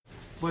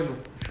Bueno,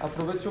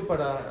 aprovecho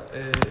para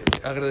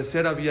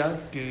agradecer a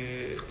Aviad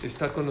que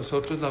está con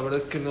nosotros. La verdad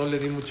es que no le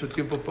di mucho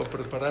tiempo para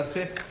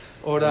prepararse.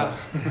 Ahora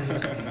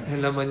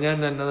en la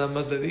mañana nada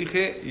más le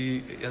dije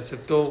y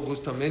aceptó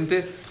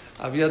gustamente.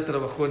 Aviad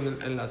trabajó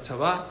en la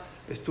Tzabá,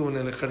 estuvo en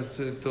el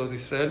ejército de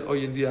Israel.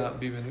 Hoy en día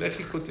vive en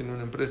México, tiene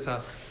una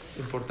empresa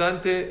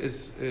importante.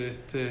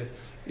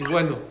 Y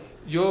bueno,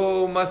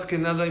 yo más que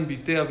nada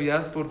invité a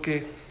Aviad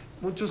porque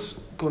muchos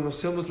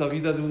conocemos la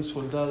vida de un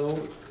soldado.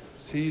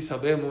 Sí,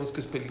 sabemos que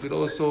es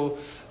peligroso,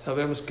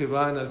 sabemos que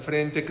van al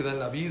frente, que dan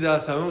la vida,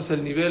 sabemos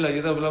el nivel.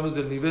 Ayer hablamos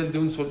del nivel de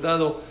un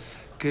soldado,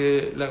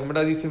 que la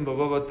Gemara dice en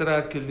Baba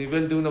Batra que el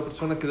nivel de una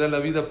persona que da la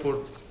vida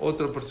por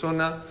otra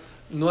persona,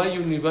 no hay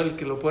un nivel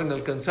que lo puedan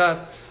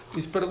alcanzar.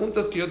 Mis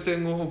preguntas que yo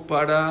tengo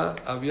para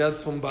Aviad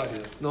son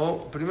varias,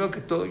 ¿no? Primero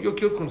que todo, yo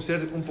quiero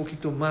conocer un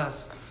poquito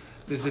más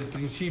desde el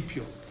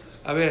principio.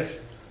 A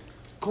ver,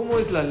 ¿cómo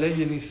es la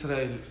ley en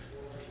Israel?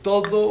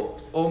 Todo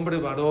hombre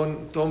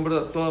varón,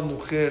 toda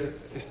mujer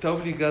está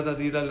obligada a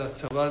ir a la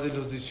tzabá de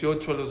los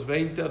 18 a los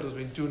 20, a los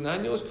 21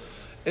 años.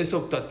 ¿Es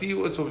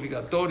optativo? ¿Es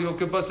obligatorio?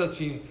 ¿Qué pasa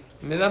si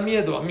me da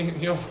miedo a mí?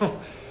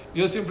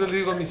 Yo siempre le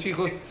digo a mis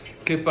hijos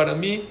que para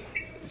mí,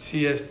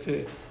 si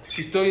estoy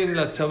en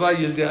la tzabá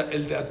y el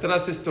de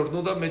atrás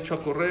estornuda, me echo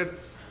a correr.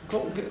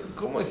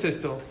 ¿Cómo es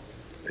esto?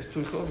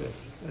 Estoy joven.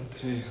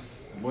 Sí,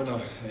 bueno,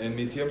 en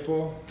mi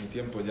tiempo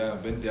ya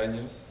 20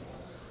 años,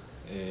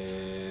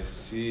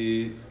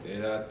 sí,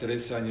 era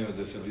 3 años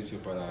de servicio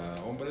para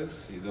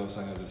hombres y 2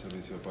 años de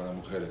servicio para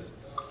mujeres.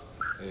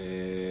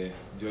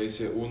 Yo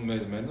hice un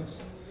mes menos,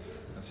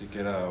 así que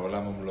era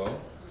Olam Umlo.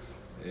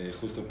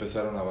 Justo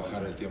empezaron a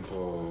bajar el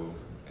tiempo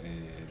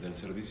del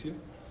servicio,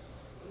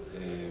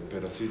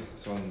 pero sí,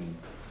 son...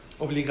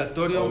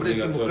 ¿Obligatorio hombres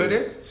y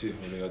mujeres? Sí,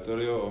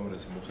 obligatorio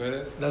hombres y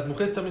mujeres. ¿Las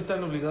mujeres también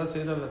están obligadas a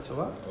ir a la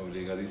tzabá?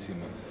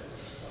 Obligadísimas.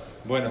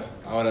 Bueno,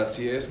 ahora,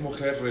 si es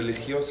mujer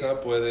religiosa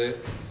puede...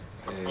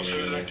 No se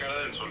ve la cara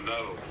del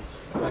soldado.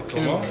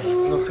 ¿Cómo?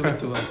 No se ve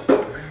tu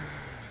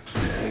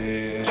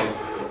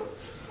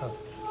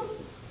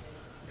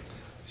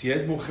Si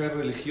es mujer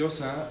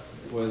religiosa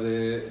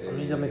puede a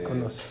mí ya me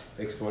conoce.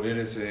 exponer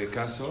ese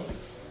caso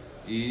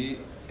y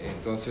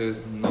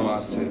entonces no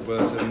hace,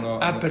 puede hacer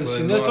no. Pero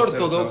si no es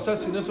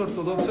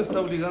ortodoxa, está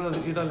obligada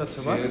a ir a la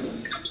tzabá.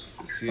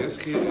 Si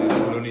es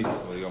Hilonit,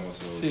 digamos.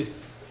 Sí.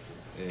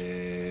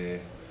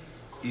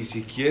 Y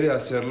si quiere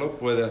hacerlo,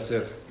 puede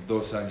hacer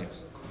 2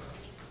 años.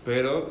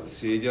 Pero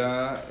si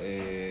ella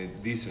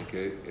dice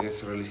que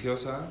es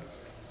religiosa,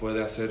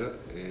 puede hacer,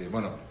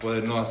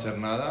 puede no hacer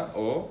nada,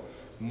 o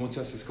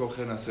muchas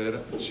escogen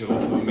hacer Shirut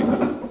Leumi.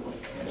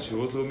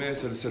 Shirut Leumi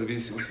es el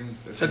servicio,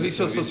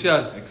 Servicio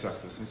social.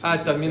 Exacto. Es un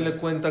 ¿También social. le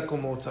cuenta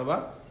como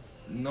tzabá?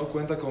 No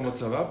cuenta como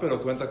tzabá,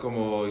 pero cuenta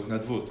como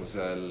itnatvut, o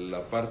sea,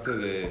 la parte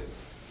de,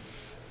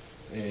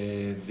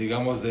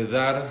 digamos, de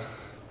dar.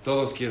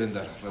 Todos quieren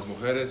dar, las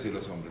mujeres y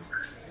los hombres.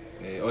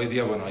 Hoy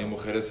día, hay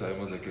mujeres,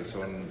 sabemos de que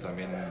son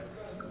también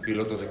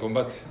pilotos de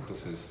combate,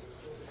 entonces...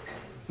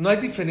 ¿No hay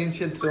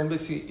diferencia entre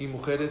hombres y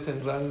mujeres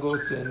en rangos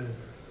en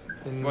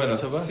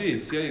tzabá?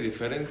 Sí hay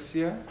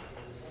diferencia,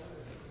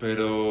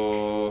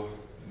 pero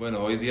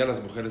hoy día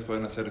las mujeres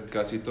pueden hacer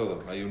casi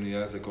todo. Hay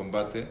unidades de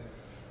combate,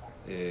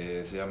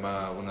 se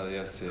llama una de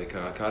ellas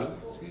Karakal,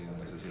 no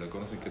sé si la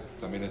conocen, que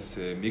también es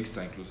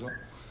mixta incluso,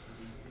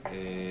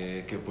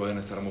 que pueden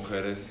estar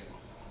mujeres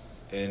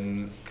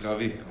en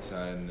Kravi, o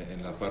sea,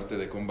 en la parte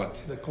de combate.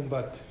 De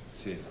combate.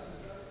 Sí.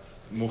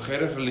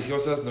 Mujeres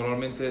religiosas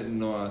normalmente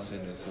no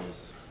hacen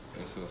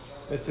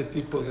Ese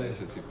tipo de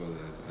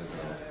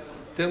trabajos.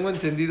 Tengo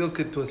entendido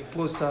que tu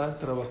esposa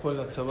trabajó en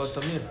la tzabá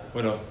también.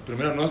 Bueno,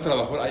 primero no es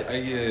trabajo,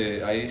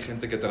 hay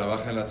gente que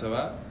trabaja en la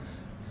tzabá,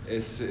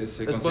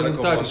 se considera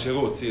como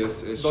shirut, sí,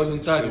 es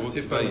voluntario, shirut,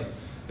 sí,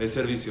 es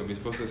servicio. Mi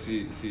esposa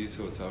sí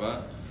hizo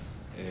tzabá.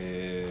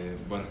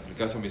 En el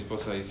caso de mi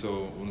esposa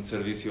hizo un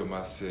servicio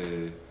más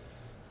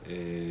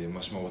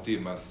mashmauti,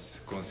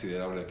 más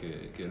considerable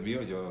que el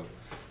mío.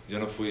 Yo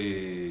no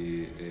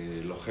fui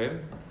lojem.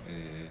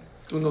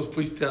 Tú no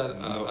fuiste a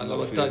la no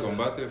fui batalla. a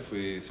combate,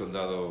 fui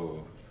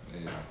soldado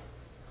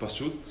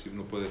pashut, si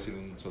uno puede decir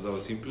un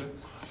soldado simple.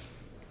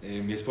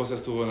 Mi esposa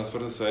estuvo en las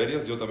fuerzas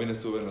aéreas, yo también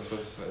estuve en las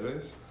fuerzas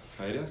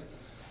aéreas.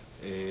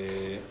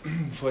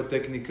 Fue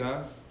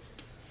técnica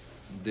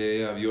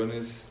de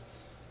aviones.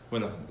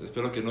 Bueno,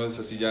 espero que no es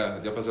así,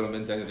 ya pasaron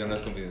 20 años, ya no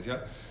es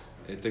confidencial.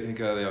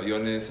 Técnica de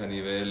aviones a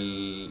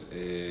nivel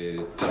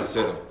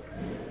tercero,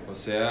 o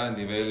sea, a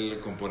nivel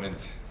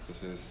componente.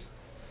 Entonces,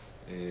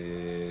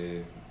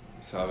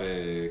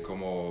 sabe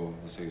cómo,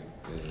 no sé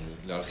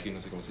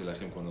cómo se llama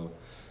cuando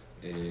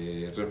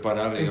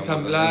reparar,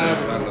 ensamblar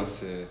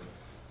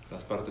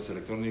las partes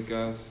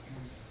electrónicas.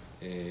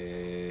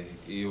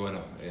 Y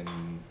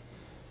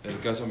en el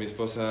caso de mi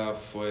esposa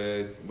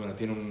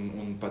tiene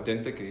un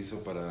patente que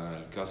hizo para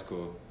el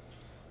casco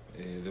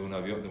de un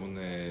avión,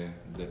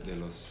 de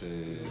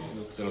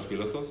los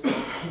pilotos,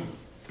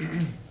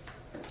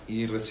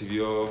 y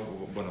recibió,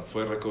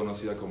 fue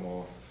reconocida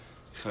como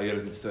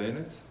Hayeret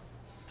Mitztayenet,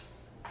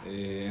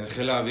 En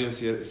Gel Avir,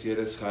 si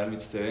eres Jael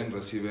Mitzteren,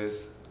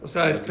 recibes... O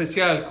sea,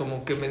 especial,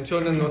 como que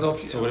mencionan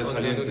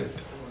sobresaliente.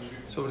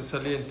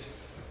 Sobresaliente.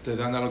 Te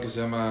dan algo que se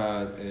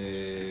llama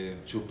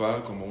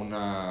chupar, como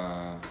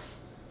una...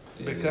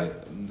 ¿Beca?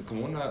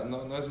 Como una,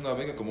 no es una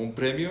beca, como un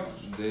premio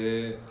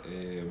de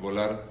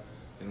volar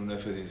en un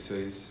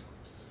F-16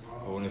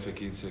 o un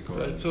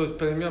F-15. Eso es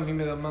premio, a mí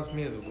me da más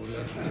miedo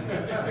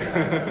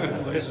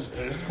volar. Pues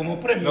es como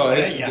premio no, para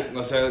es, ella.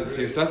 O sea,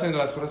 si estás en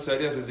las fuerzas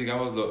aéreas es,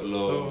 digamos,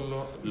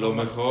 lo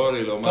mejor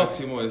y lo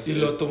máximo. ¿Y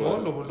lo tomó?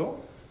 ¿Lo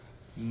voló?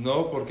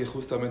 No, porque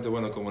justamente,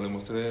 bueno, como le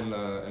mostré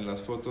en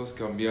las fotos,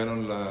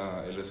 cambiaron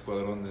el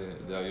escuadrón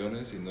de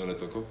aviones y no le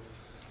tocó.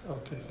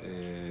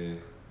 Okay.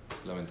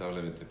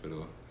 Lamentablemente,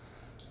 pero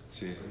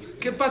sí.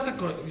 ¿Qué pasa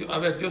con...? A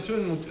ver, yo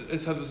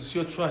es a los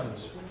 18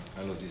 años.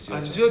 A los 18. A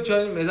los 18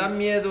 años me da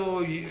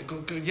miedo y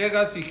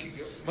llegas y...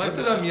 Bueno, no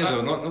te da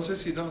miedo, no sé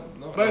si no.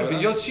 Bueno, pues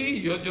yo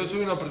sí, yo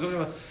soy una persona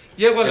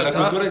que... Llego a la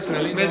cultura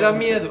israelí me da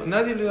miedo.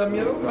 ¿Nadie le da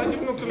miedo? Hay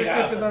uno que le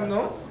quiere dar,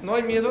 ¿no? ¿No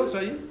hay miedos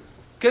ahí?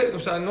 ¿Qué? O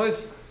sea, no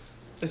es...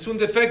 Es un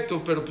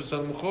defecto, pero pues a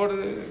lo mejor,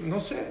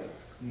 no sé.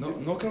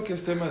 No creo que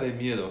es tema de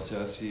miedo. O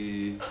sea,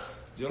 si...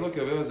 Yo lo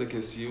que veo es de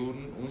que si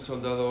un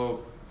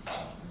soldado,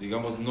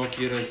 digamos, no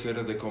quiere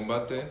ser de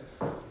combate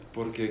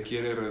porque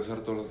quiere regresar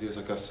todos los días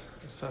a casa.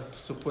 Exacto.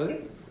 ¿Se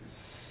puede?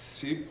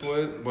 Sí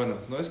puede. Bueno,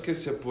 no es que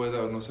se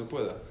pueda o no se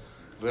pueda.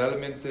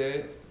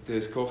 Realmente te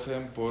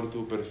escogen por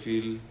tu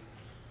perfil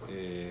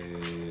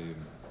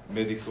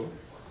médico.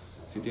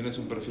 Si tienes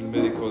un perfil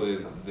médico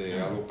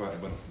de algo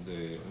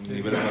de un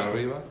nivel para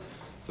arriba,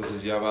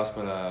 entonces ya vas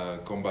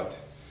para combate.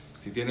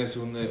 Si tienes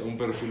un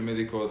perfil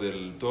médico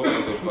del top,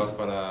 entonces vas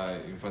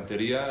para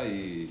infantería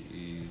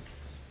y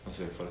no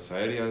sé, fuerzas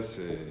aéreas,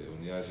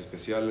 unidades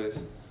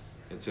especiales,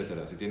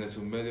 etc. Si tienes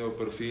un medio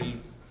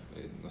perfil,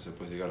 no sé,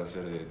 puedes llegar a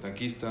ser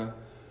tanquista,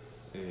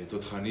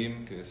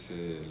 Totjanim, que es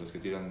los que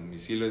tiran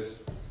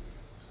misiles.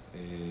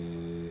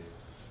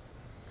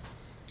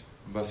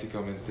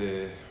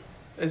 Básicamente...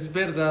 ¿Es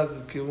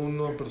verdad que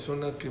una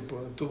persona que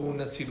tuvo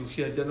una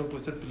cirugía ya no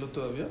puede ser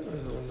piloto de avión?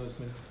 ¿O no es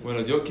mentira?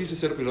 Bueno, yo quise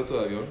ser piloto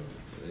de avión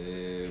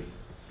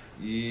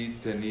y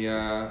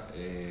tenía,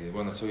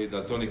 soy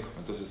daltónico,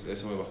 entonces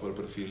eso me bajó el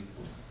perfil.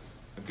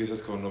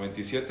 Empiezas con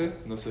 97,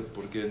 no sé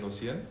por qué no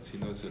 100, si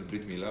no es el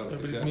Brit Milá. El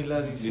Brit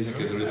Milá dicen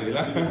que es el Brit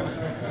Milá.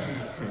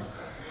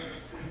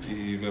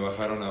 Y me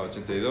bajaron a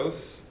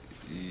 82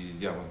 y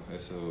ya, bueno,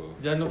 eso...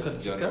 ¿Ya no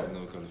califica? Ya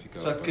no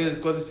calificaba. O sea,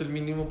 ¿cuál es el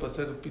mínimo para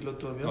ser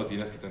piloto de avión? No,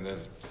 tienes que tener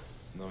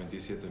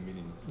 97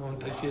 mínimo.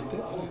 ¿97?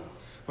 Sí.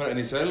 Bueno, en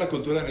Israel, la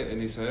cultura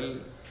en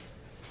Israel,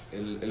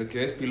 el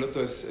que es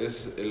piloto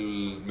es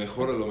el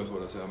mejor de lo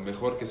mejor. O sea,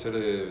 mejor que ser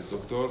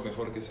doctor,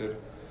 mejor que ser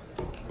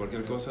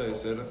cualquier cosa, es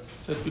ser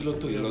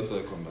piloto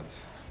de combate.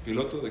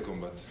 Piloto de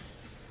combate.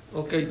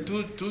 Ok,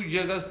 tú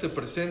llegas, te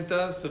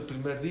presentas el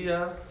primer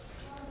día,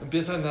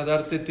 empiezan a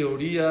darte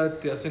teoría,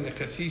 te hacen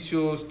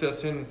ejercicios, te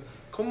hacen...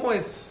 ¿Cómo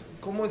es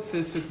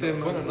ese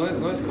tema? Bueno,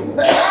 no es como...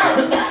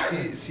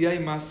 Sí hay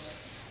más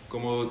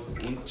como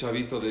un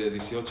chavito de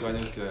 18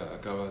 años que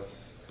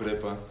acabas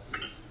prepa.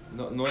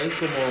 No es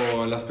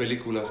como en las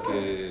películas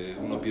que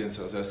uno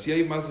piensa. O sea, sí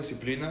hay más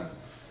disciplina,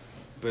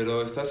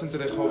 pero estás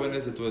entre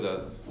jóvenes de tu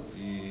edad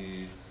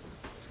y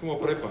es como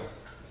prepa.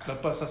 La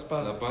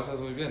pasas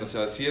muy bien. O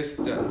sea, sí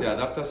te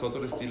adaptas a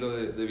otro estilo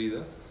de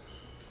vida,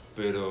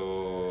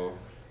 pero...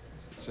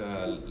 O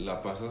sea,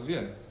 la pasas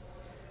bien.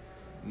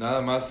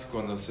 Nada más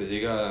cuando se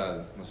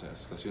llega, no sé, a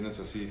situaciones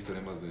así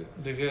extremas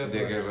de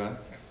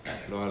guerra,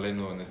 lo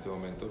aleno en este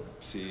momento,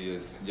 sí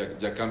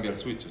ya cambia el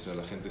switch, o sea,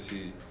 la gente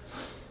sí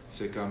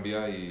se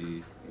cambia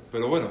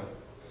pero bueno,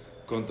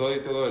 con todo y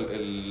todo,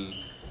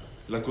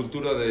 la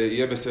cultura de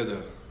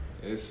Yebeseder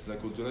es la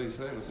cultura de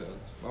Israel, o sea,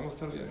 vamos a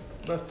estar bien.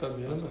 Va a estar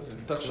bien.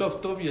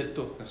 Tachov Tov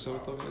Yetov.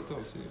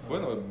 Sí.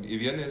 Bueno, y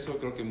viene eso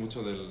creo que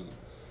mucho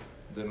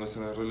de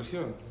nuestra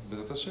religión,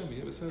 Bezat Hashem,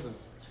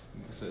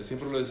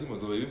 siempre lo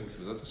decimos, lo vivimos,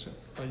 Bezat Hashem.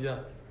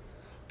 Allá.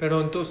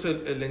 Pero entonces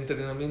el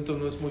entrenamiento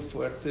no es muy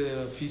fuerte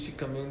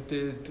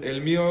físicamente.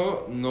 El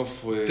mío no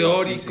fue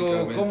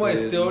teórico. ¿Cómo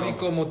es?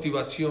 Teórico, no.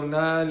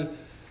 Motivacional.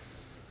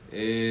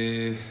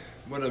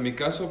 Bueno, en mi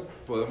caso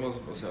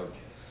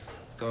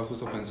estaba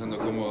justo pensando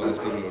cómo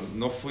describirlo.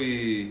 No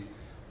fui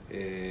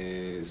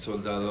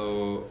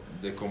soldado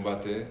de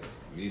combate,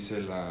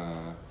 hice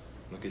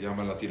lo que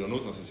llaman la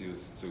tironut, no sé si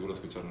seguro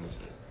escucharon ese.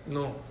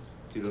 No.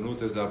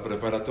 Tironut es la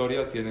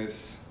preparatoria,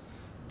 tienes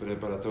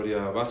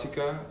preparatoria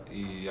básica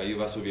y ahí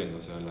vas subiendo,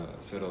 o sea, la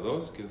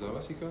 02 que es la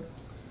básica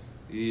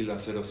y la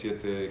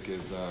 07 que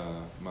es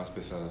la más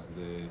pesada,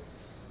 de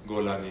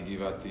Golani,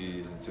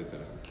 Givati, etc.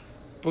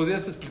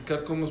 ¿Podrías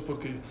explicar cómo es?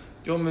 Porque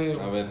yo me...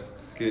 A ver,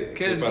 ¿qué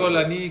es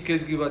Golani? ¿Qué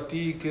es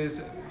Givati? ¿Qué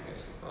es...?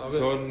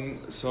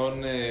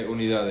 Son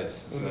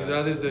unidades.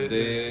 Unidades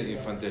de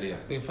infantería.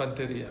 De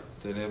infantería.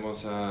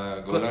 Tenemos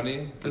a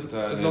Golani, que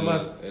está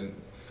en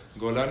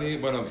Golani,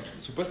 bueno,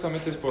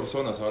 supuestamente es por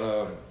zonas,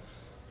 ahora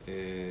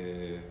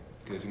que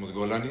decimos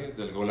Golani,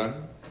 del Golán,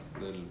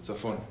 del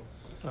Zafón.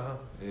 Ajá.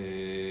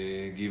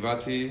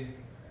 Givati,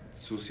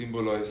 su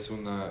símbolo es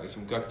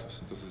un cactus,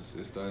 entonces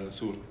está en el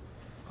sur.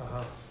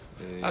 Ajá.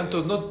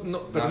 Entonces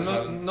pero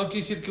no quiere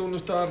decir que uno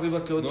está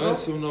arriba que otro. No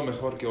es uno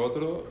mejor que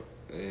otro.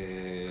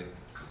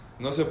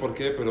 No sé por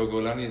qué, pero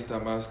Golani está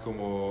más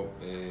como...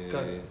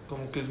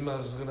 como que es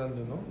más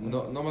grande,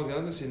 ¿no? No más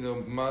grande, sino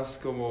más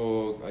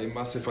como... Hay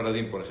más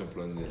sefaradim, por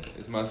ejemplo.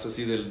 Es más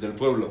así del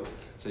pueblo.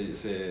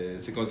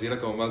 Se considera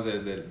como más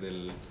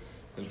del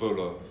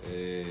pueblo.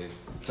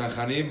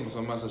 Tzanjanim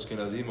son más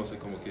ashkenazim, o sea,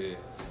 como que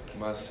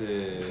más...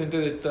 ¿Gente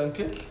de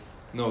tanque?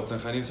 No,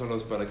 Tzanjanim son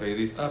los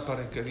paracaidistas.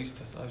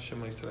 Paracaidistas.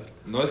 Shema Israel.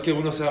 No es que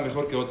uno sea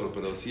mejor que otro,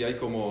 pero sí hay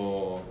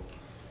como...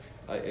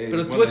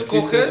 Pero tú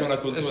escoges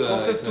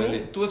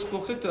 ¿Tú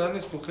escoges, te dan a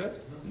escoger.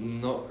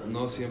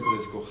 No siempre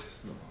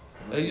escoges, no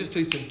Ellos te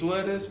dicen, tú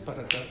eres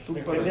para acá, tú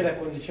para Depende de la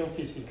condición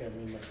física,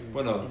 me imagino.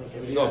 Bueno,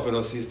 no,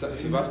 pero si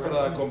vas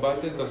para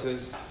combate,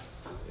 entonces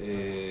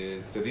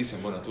te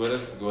dicen, bueno, tú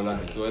eres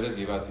Golani, tú eres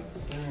Givati.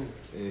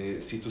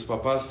 Si tus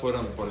papás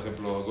fueran, por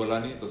ejemplo,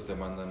 Golani, entonces te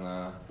mandan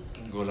a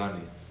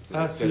Golani.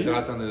 ¿Sí? Te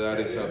tratan de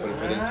dar esa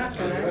preferencia.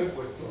 ¿Sí?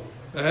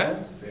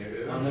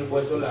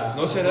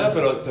 No sé nada,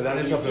 pero te dan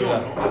esa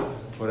prioridad.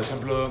 Por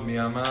ejemplo, mi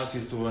mamá sí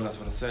estuvo en las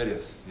fuerzas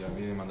aéreas y a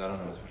mí me mandaron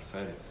a las fuerzas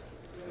aéreas.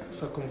 O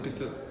sea, como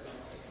entonces,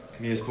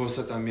 mi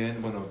esposa también,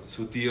 bueno,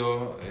 su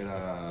tío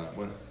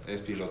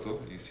es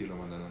piloto y sí la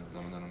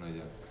mandaron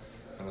allá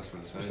a las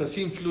fuerzas aéreas. O sea,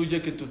 sí influye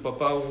que tu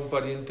papá o un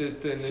pariente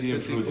esté en sí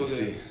este tipo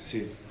de...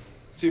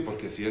 Sí,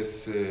 porque si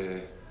es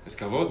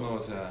cabot, ¿no?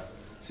 O sea,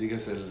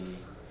 sigues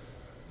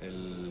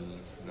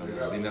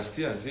la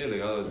dinastía, sí, el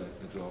legado de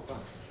tu papá,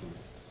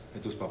 de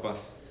tus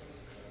papás.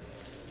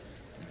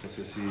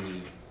 Entonces sí,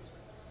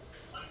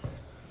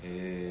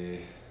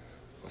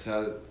 o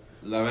sea,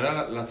 la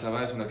verdad la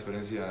tzavá es una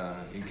experiencia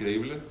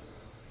increíble.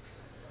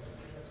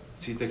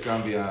 Sí te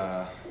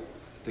cambia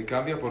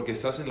porque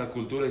estás en la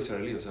cultura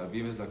israelí, o sea,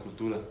 vives la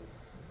cultura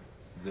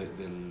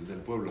del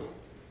pueblo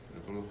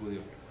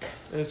judío.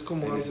 Es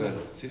como algo...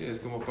 Sí,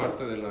 es como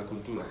parte de la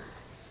cultura.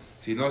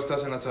 Si no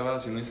estás en la tzavá,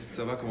 si no hiciste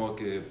tzavá, como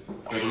que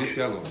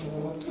perdiste algo.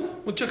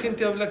 Mucha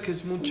gente habla que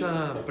es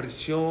mucha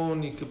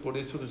presión y que por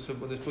eso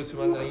después se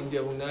van a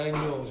India un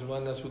año o se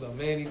van a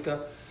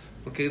Sudamérica.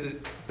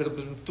 Pero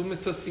pues, tú me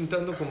estás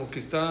pintando como que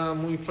está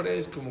muy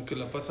fresco, como que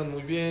la pasan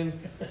muy bien.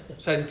 O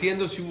sea,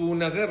 entiendo si hubo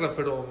una guerra,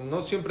 pero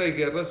no siempre hay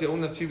guerras y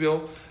aún así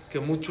veo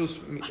que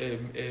muchos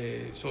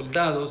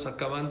soldados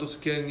acabando se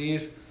quieren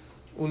ir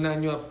un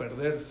año a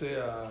perderse.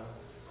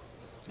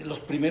 ¿En los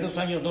primeros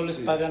años no les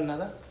pagan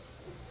nada?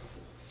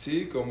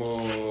 Sí,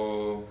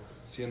 como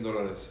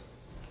 $100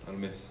 al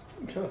mes.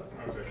 Sí.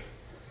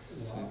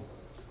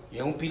 ¿Y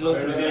a un piloto?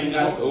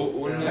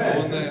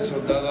 Un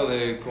soldado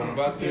de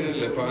combate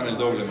le pagan el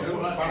doble más o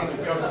menos.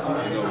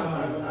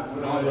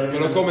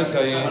 Pero comes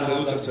ahí, te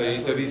duchas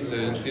ahí, te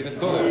visten, tienes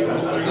todo, no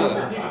estás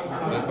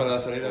nada. Es para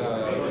salir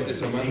a fin de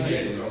semana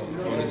y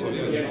con eso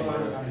vives.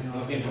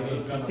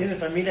 Si tienes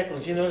familia con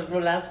 $100 no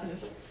la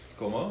haces.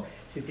 ¿Cómo?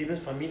 Si tienes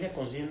familia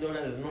con $100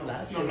 no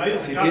la haces.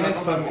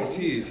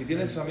 Si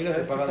tienes familia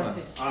te pagan más.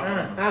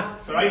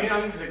 Pero hay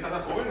alguien que se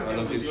casa joven. A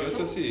los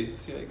 18 sí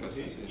hay casos.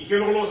 Sí. ¿Y que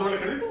luego se va al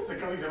ejército? ¿Se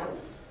casa y se va?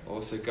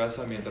 O se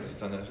casa mientras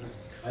está en el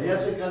ejército. Allá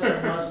se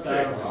casan más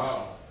tarde.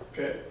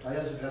 ¿Qué?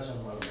 Allá se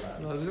casan más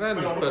grandes. Más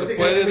grandes, Bueno, pero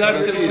puede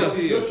darse...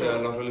 Sí, o sea,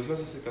 los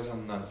religiosos se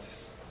casan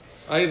antes.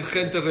 Hay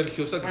gente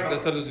religiosa que se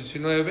casa a los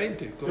 19,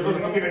 20. Yo creo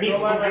que no tienen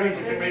hijos,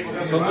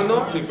 ¿Cómo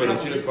no? Sí, pero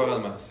sí les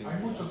pagan más. Sí. Hay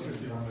muchos que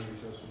sí van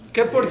religiosos.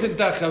 ¿Qué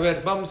porcentaje? A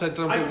ver, vamos a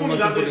entrar un hay poco más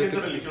en unidad de gente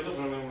política. religiosa,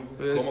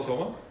 pero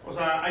 ¿Cómo? O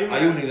sea,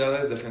 hay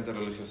unidades de gente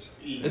religiosa.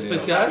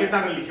 ¿Especial? ¿Qué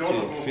tan religioso?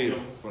 Sí, Kfir.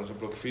 Por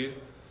ejemplo, Kfir.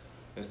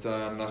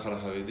 Está Nahar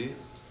Havidí,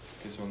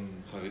 que son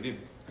Havidim.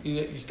 ¿Y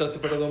está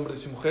separado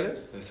hombres y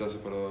mujeres? Está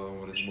separado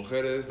hombres y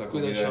mujeres. La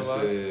Cuidan comunidad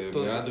Shabbat, es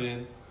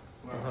Meadrin.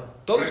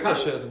 Todo es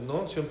kasher,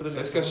 ¿no? Siempre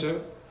Es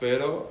kasher,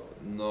 pero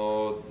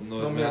no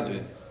es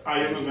Meadrin.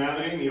 Ellos no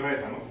Meadrin y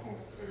reza, ¿no?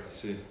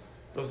 Sí.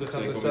 Los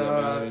dejan Sí,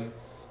 rezar.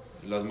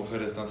 Las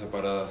mujeres están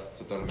separadas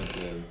totalmente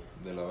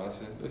de la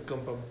base. El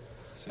campamento.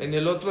 Sí. En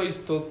el otro ahí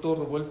está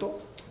todo revuelto.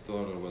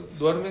 Todo revuelto.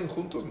 ¿Duermen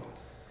juntos? No.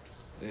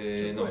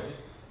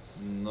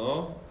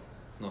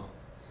 No.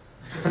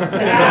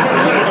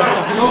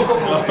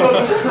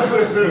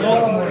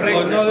 como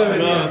regla. No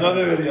deberían. No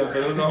deberían,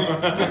 pero no.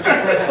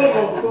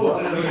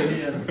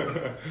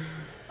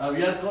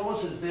 Había, ¿cómo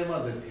es el tema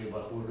de que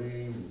bajo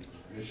el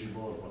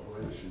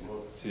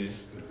yeshivot, Sí.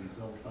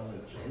 están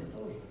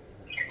exentos?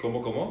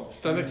 ¿Cómo?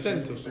 Están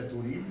exentos.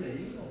 ¿Peturim de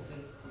ahí o qué?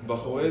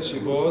 Bajo el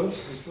Shivot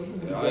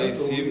hay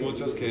sí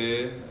muchos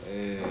que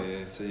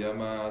se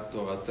llama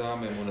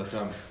Toratam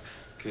Emunatam,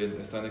 que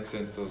están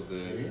exentos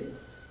de...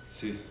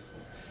 Sí.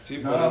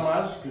 Nada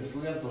más que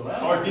estudian Torah.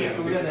 Todo el día,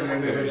 Estudian en la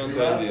Estudian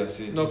todo el universidad. día,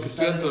 sí. No, que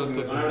estudian todo el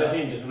tiempo.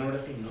 Es un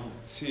abrahim, ¿no?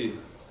 Sí,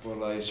 por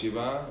la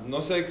yeshiva.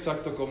 No sé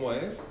exacto cómo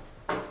es,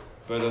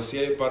 pero sí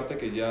hay parte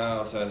que ya,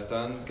 o sea,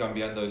 están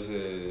cambiando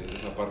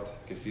esa parte,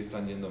 que sí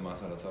están yendo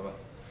más a la tzavá.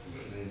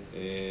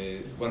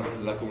 Bueno,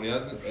 la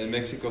comunidad en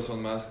México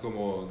son más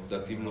como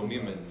Datim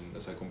Lomim, o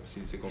sea,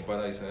 si se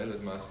compara a Israel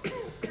es más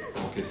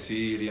como que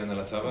sí irían a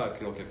la tzavá,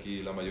 creo que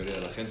aquí la mayoría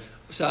de la gente.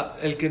 O sea,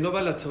 el que no va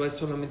a la tzavá es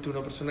solamente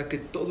una persona que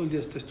todo el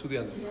día está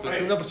estudiando. Pero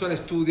si una persona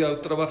estudia o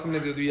trabaja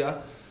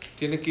mediodía,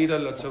 tiene que ir a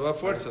la tzavá a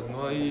fuerzas,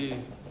 no hay...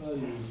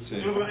 Sí.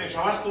 ¿En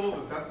Shabbat todos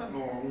descansan?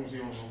 No, sí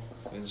o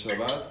no. En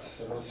Shabbat,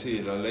 sí,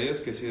 la ley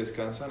es que sí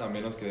descansan a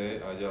menos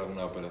que haya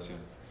alguna operación.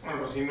 Bueno,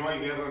 pero si no hay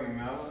guerra ni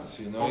nada.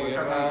 Si no hay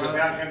descansan, guerra, que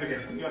sea gente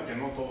que diga que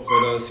no todos.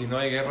 pero si no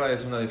hay guerra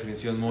es una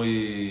definición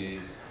muy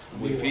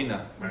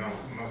fina. Bueno,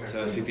 no sé. O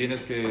sea, si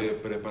tienes que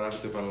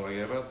prepararte para la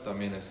guerra,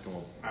 también es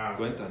como Ah,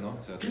 cuenta, ¿no?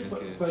 O sea, tienes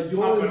que...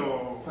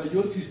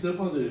 Falló el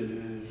sistema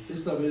de...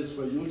 Esta vez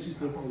falló el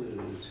sistema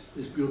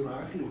de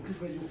espionaje, ¿o qué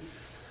falló?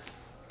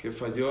 ¿Qué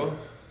falló?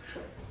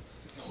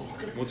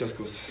 Muchas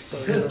cosas.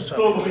 Todavía no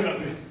sabe. Todo era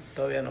así.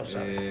 Todavía no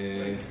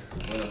sabe.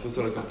 Bueno,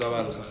 justo le contaba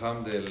al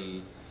Jajam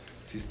del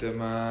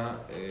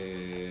sistema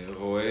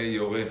Roe y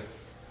Ove,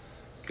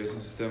 que es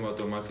un sistema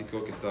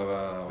automático que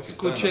estaba...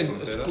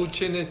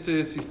 Escuchen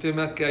este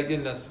sistema que hay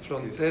en las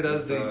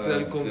fronteras de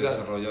Israel con gas.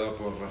 Desarrollado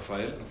por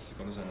Rafael, no sé si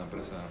conocen la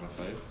empresa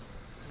Rafael,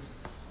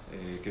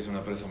 que es una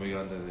empresa muy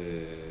grande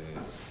de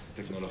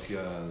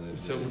tecnología de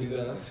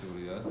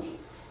seguridad.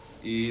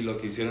 Y lo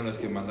que hicieron es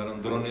que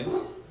mandaron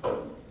drones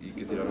y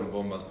que tiraron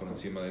bombas por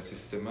encima de ese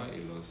sistema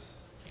y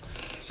los...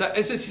 O sea,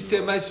 ese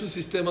sistema es un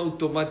sistema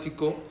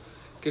automático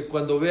que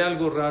cuando ve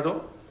algo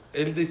raro,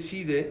 él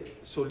decide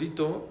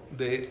solito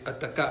de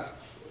atacar.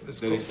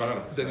 De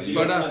disparar. De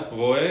disparar.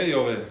 Roe y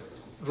Ove.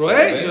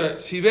 Roe,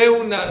 si ve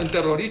un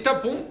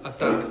terrorista, ¡pum!,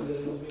 ataca.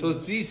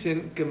 Entonces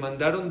dicen que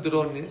mandaron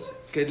drones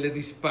que le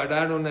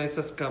dispararon a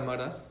esas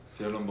cámaras.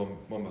 Tiraron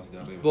bombas de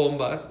arriba.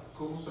 Bombas.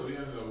 ¿Cómo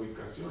sabían la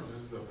ubicación?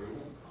 Esa es la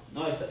pregunta.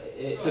 No,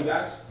 Se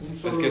gas.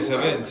 Es que se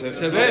ven. Se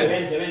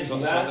ven.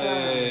 Son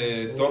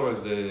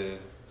torres de...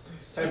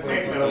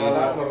 Pero los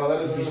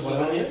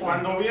radares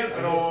cuando vieron,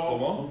 pero...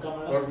 ¿Cómo?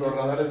 los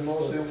radares no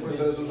se dieron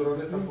cuenta de esos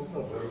drones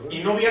tampoco. Y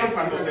no vieron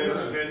cuando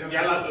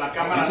ya la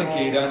cámara. Dicen no,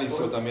 que Irán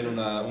hizo también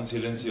un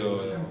silencio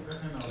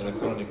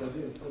electrónico.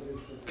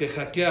 Que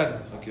hackearon.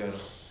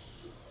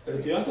 ¿Pero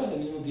tiraron todos al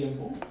mismo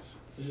tiempo? Eso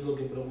es lo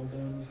que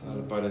preguntan.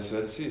 Al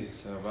parecer sí, o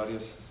sea,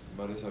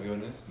 varios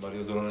aviones,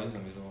 varios drones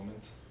al mismo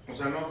momento. O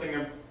sea, no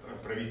tenían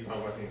previsto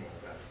algo así, ¿no?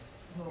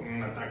 O sea,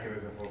 un ataque de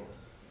ese forma.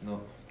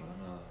 No, para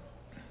nada.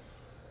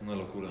 Una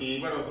locura.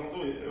 Y bueno,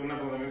 una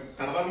pregunta también.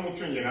 ¿Tardaron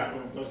mucho en llegar?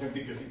 Yo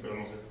sentí que sí, pero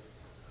no sé.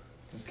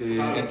 Es que O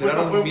sea,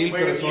 entraron 1000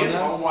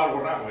 personas. ¿O algo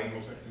raro ahí?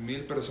 No sé.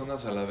 1000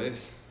 personas a la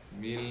vez.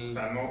 1000 o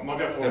sea, no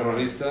había forma.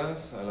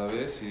 terroristas a la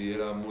vez y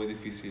era muy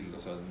difícil, o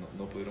sea,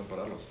 no pudieron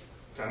pararlos.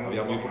 O sea, no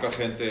había muy poca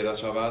gente, era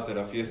Shabbat,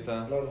 era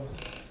fiesta. Claro.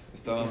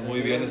 Estaba muy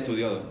bien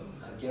estudiado.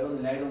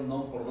 Hackearon el Iron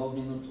Dome por 2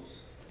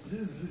 minutos.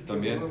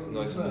 También,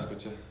 no, eso no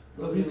escuché.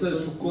 La vista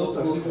de su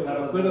cota,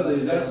 fuera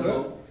de Gaza,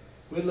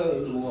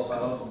 estuvo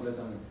apagado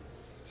completamente.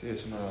 Sí,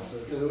 es una...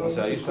 O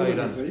sea, ahí está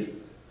Irán.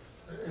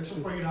 Eso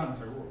fue Irán,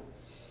 seguro.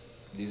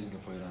 Dicen que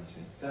fue Irán, sí.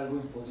 Es algo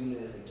imposible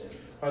de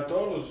detectar. A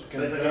todos los que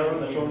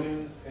entraron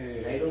son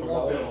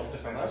soldados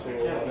de Hamas o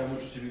había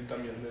mucho civil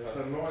también de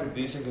Gaza.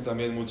 Dicen que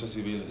también muchos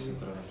civiles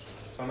entraron.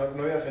 O sea,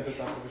 no había gente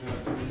tan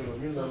profesional también de los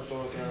 1000, ¿no?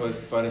 Todos eran Pues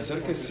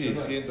parecer que sí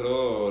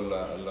entró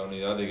la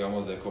unidad,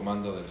 digamos, de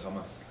comando del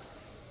Hamas.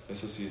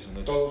 Eso sí es un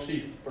hecho. todos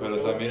sí. Pero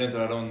todos. también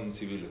entraron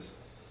civiles.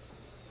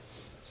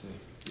 Sí.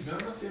 Y nada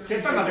más tienen ¿Qué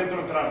tan adentro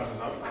entraron? ¿Se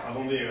sabe? ¿A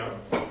dónde llegaron?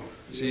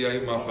 Sí, hay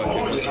un mapa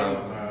que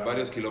muestra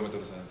varios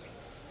kilómetros adentro.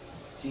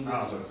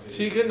 Ah, o sea, sí.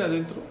 ¿Siguen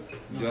adentro?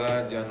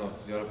 Ya no,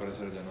 al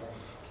parecer ya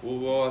no.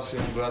 Hubo hace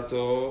un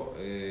rato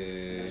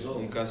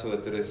un caso de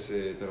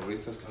 3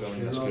 terroristas que estaban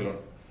en Ashkelon.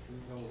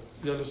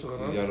 ¿Ya los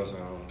agarraron? Y ya los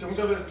agarraron. Que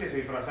muchas veces que se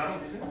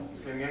disfrazaron, dicen,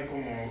 tenían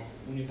como...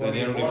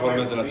 Tenían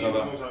uniformes de la sí,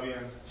 Tzabá. No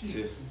sabían.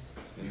 Sí.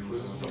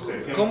 No sé,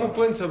 decían- ¿Cómo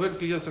pueden saber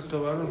que ya se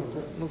acabaron?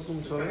 No,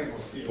 ¿cómo saben?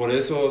 Por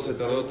eso se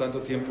tardó tanto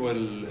tiempo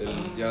el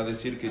ya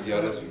decir que ya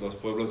los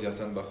pueblos ya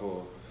están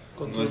bajo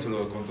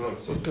nuestro control.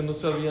 Sí. Porque no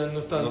sabían, no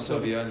estaban... No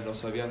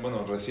sabían.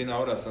 Bueno, recién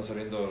ahora están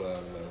saliendo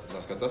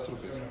las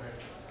catástrofes.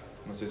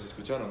 No sé si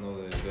escucharon, ¿no?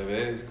 De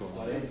bebés con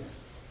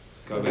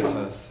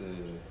cabezas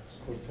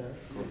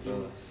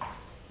cortadas.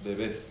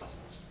 Bebés.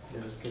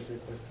 De los que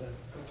secuestran.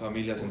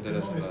 Familias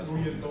enteras en las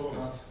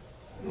casas.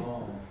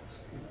 No.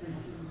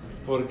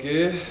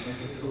 Porque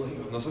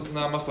nosotros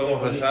nada más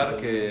podemos rezar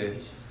que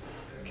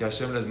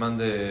Hashem les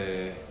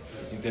mande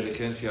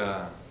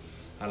inteligencia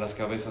a las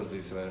cabezas de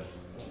Israel,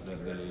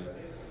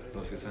 de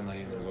los que están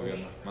ahí en el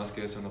gobierno. Más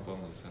que eso no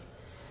podemos hacer.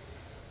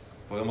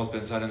 Podemos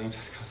pensar en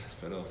muchas cosas,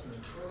 pero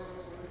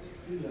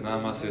nada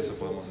más eso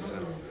podemos hacer.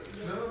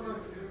 Nada más,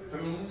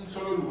 pero un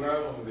solo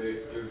lugar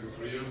donde les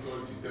destruyeron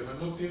todo el sistema.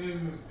 ¿No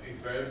tienen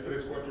Israel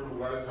 3, 4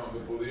 lugares a donde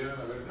podrían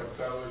haber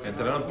captado eso?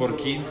 Entraron por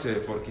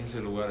 15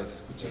 lugares,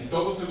 escuché. ¿Y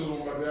todos se los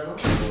bombardearon?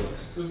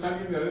 Entonces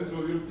alguien de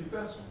adentro dio el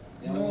pitazo.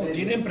 No,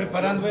 tienen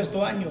preparando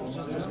esto años.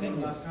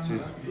 Sí.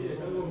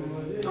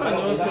 Ah,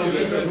 no, Y pero sí,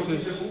 le no, pegó eso 15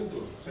 es...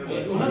 puntos. Yo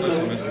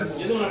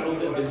tengo una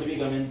pregunta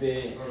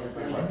específicamente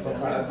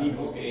para ti,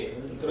 porque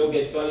creo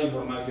que toda la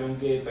información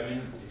que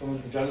también estamos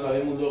escuchando la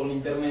vemos luego en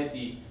internet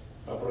y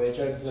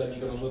aprovechar que estás aquí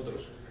con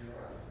nosotros.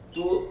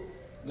 Tú,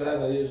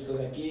 gracias a Dios, estás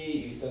aquí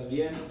y estás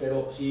bien,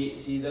 pero si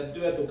te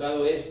hubiera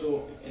tocado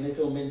esto en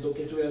este momento,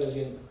 ¿qué estuvieras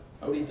haciendo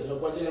ahorita? O sea,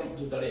 ¿cuál sería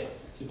tu tarea?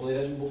 Si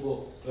pudieras un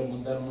poco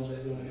remontarnos a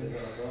eso.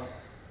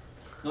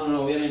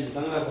 No, obviamente,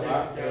 estando en la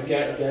Sabá, pero ¿qué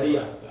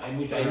haría? Hay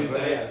muchas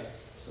tareas.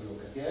 Pues lo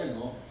que hacía él,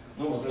 ¿no?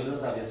 No, ¿Tú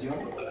eres aviación?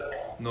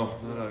 No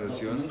era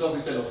aviación. Nunca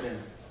fuiste lo océano.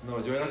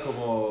 No, yo era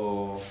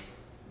como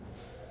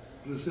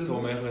Reserva.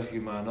 Tomé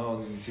Lejima, no,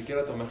 ni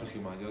siquiera Tomé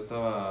Lejima. Yo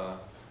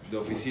estaba de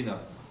oficina,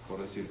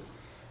 por decir.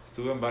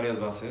 Estuve en varias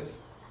bases.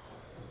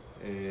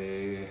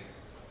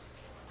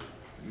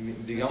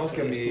 Digamos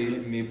que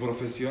mi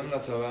profesión en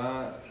la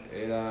Tzabá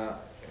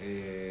era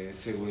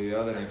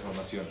seguridad de la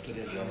información,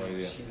 digamos hoy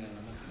día.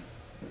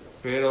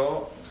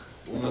 Pero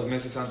unos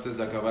meses antes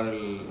de acabar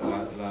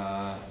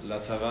la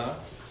Tzabá,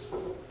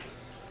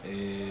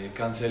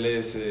 cancelé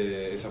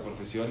esa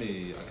profesión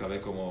y acabé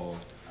como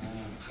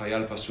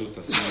Hayal Pashut,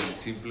 así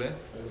simple.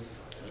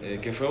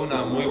 Que fue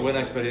una muy buena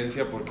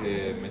experiencia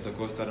porque me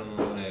tocó estar en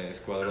un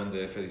escuadrón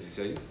de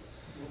F-16.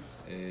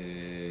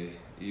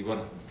 Y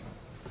bueno,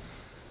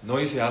 no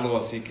hice algo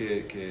así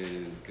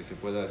que se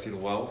pueda decir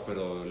wow,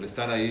 pero el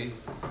estar ahí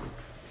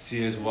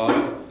sí es wow.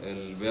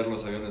 El ver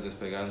los aviones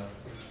despegar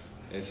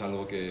es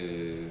algo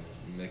que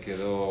me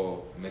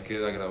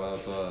queda grabado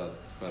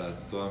para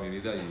toda mi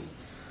vida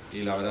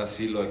y la verdad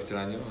sí lo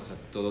extraño. O sea,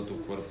 todo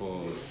tu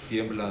cuerpo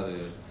tiembla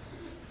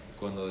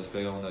cuando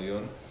despega un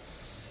avión.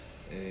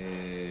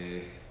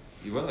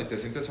 Y bueno, y te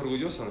sientes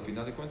orgulloso al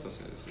final de cuentas.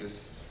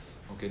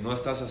 Aunque no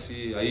estás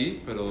así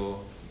ahí, pero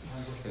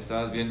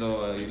estás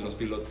viendo ahí los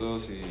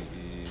pilotos y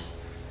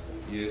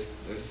es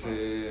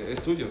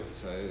tuyo,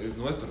 o sea, es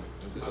nuestro.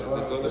 Es de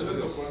todos.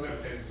 ¿Cuándo fue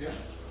emergencia?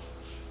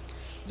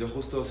 Yo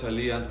justo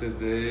salí antes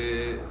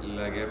de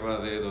la guerra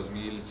de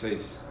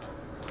 2006.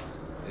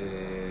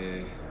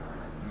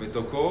 Me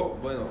tocó,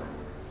 bueno,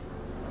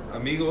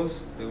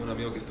 amigos. Tengo un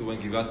amigo que estuvo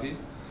en Givati,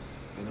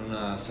 en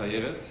una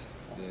Sayeret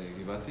de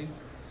Givati.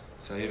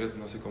 Sayeret,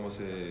 no sé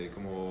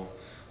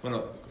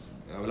bueno,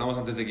 hablamos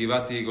antes de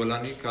Givati y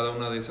Golani. Cada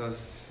una de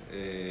esas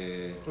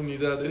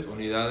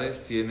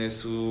unidades tiene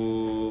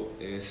su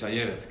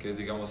Sayeret, que es,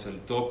 digamos, el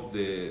top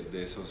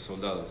de esos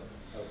soldados.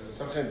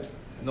 Sargento.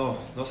 No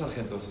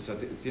sargentos, o sea,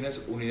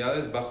 tienes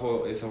unidades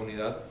bajo esa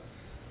unidad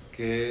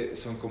que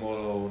son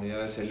como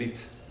unidades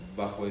elite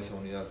bajo esa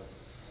unidad.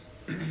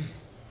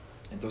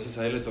 Entonces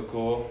a él le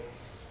tocó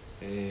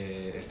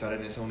estar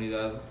en esa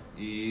unidad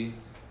y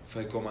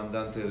fue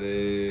comandante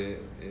de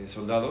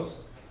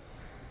soldados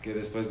que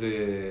después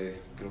de,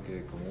 creo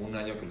que como un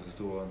año que los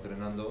estuvo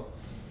entrenando,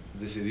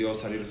 decidió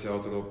salirse a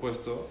otro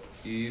puesto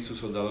y sus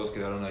soldados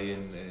quedaron ahí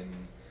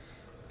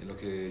en lo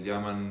que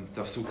llaman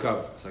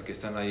Tafsukav, o sea, que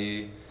están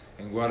ahí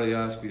en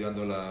guardias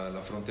cuidando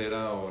la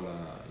frontera o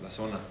la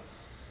zona.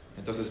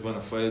 Entonces, bueno,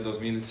 fue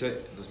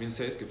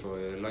 2006 que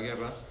fue la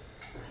guerra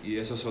y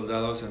esos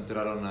soldados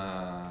entraron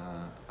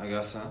a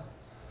Gaza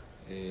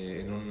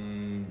en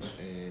un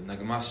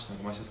Nagmash.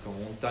 Nagmash es como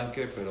un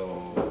tanque,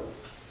 pero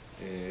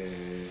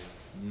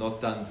no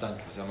tan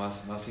tanque, o sea,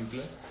 más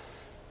simple,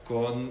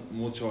 con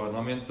mucho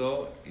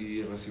armamento,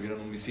 y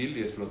recibieron un misil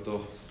y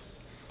explotó.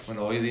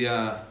 Bueno, hoy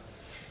día,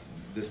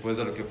 después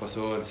de lo que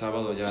pasó el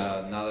sábado,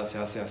 ya nada se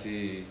hace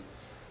así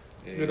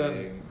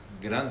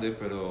grande,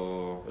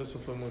 pero eso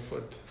fue muy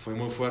fuerte. Fue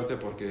muy fuerte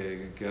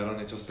porque quedaron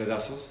hechos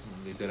pedazos,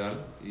 literal,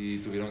 y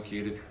tuvieron que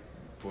ir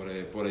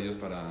por ellos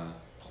para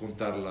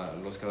juntar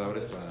los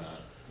cadáveres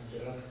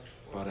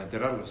para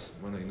enterrarlos.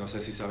 Bueno, y no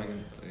sé si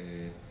saben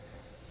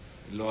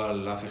lo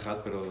al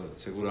Afejat, pero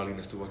seguro alguien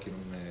estuvo aquí en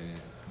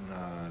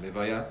una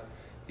levaya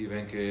y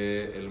ven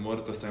que el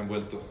muerto está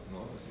envuelto,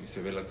 ¿no? Y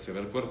se ve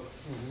el cuerpo.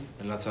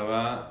 En la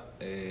Tzabá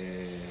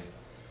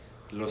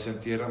los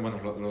entierran,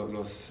 bueno,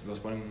 los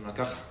ponen en una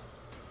caja,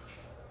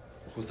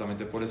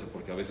 justamente por eso,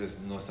 porque a veces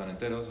no están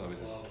enteros, a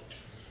veces...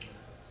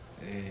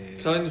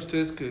 ¿Saben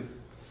ustedes que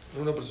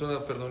una persona,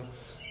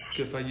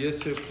 que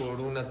fallece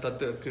por un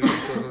ataque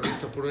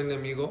terrorista, por un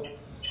enemigo,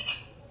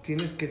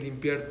 tienes que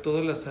limpiar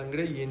toda la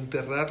sangre y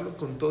enterrarlo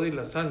con toda y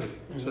la sangre?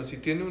 O sea, si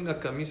tiene una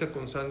camisa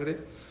con sangre,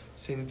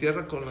 se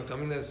entierra con la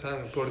camisa de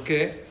sangre. ¿Por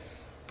qué?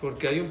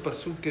 Porque hay un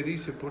pasú que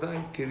dice por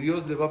ahí que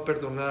Dios le va a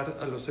perdonar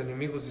a los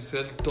enemigos de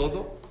Israel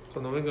todo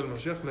cuando venga el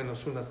Moshiach,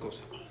 menos una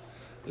cosa: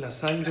 la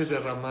sangre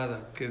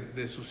derramada que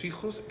de sus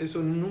hijos. Eso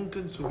nunca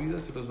en su vida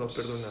se los va a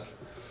perdonar,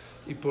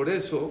 y por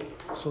eso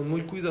son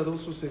muy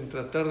cuidadosos en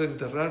tratar de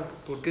enterrar,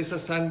 porque esa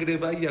sangre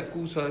va y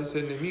acusa a ese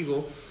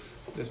enemigo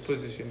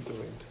después de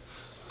 120.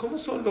 ¿Cómo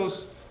son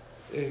los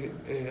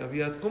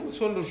cómo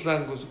son los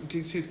rangos?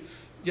 Quiero decir,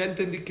 ya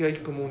entendí que hay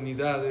como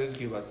unidades,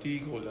 Givatí,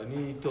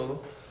 Golani y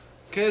todo.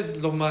 ¿Qué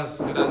es lo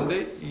más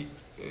grande y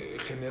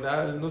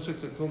general? No sé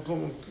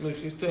cómo me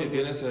dijiste. Sí,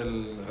 tienes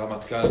el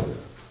Ramatkal.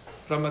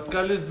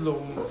 Ramatkal es lo...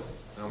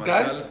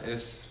 Ramatkal ¿Gantz?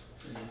 es...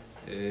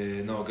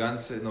 no,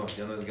 Gantz, no,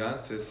 ya no es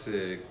Gantz, es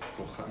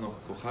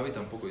Kojavi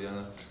tampoco, ya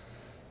no.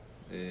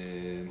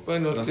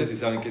 Bueno, no sé si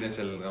saben quién es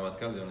el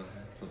Ramatkal, yo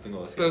no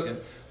tengo así,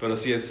 pero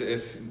sí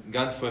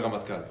Gantz fue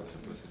Ramatkal, por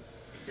ejemplo. Sí.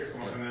 Que es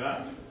como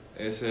general.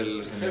 Es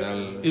el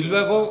general. Y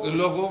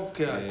luego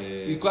 ¿qué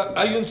hay?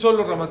 ¿Hay un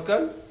solo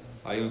Ramatkal?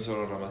 Hay un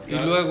solo Ramatkal.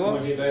 Y luego,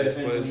 Como si fuera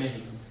defensa en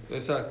México.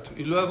 exacto.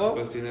 Y luego,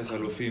 después tienes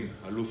Aluf.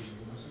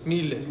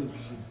 miles.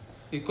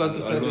 ¿Y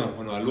cuántos hay?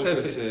 Bueno, Aluf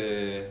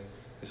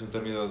es un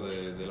término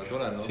de la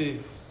Torah, ¿no? Sí.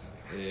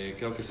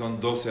 Creo que son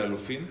 12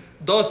 alufim.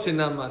 12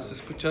 nada más,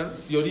 ¿escuchan?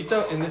 ¿Y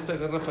ahorita en esta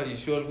guerra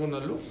falleció algún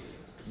aluf?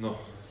 No.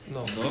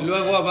 Y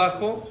luego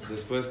abajo,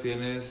 Después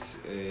tienes,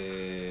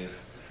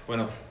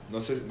 bueno, no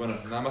sé, bueno,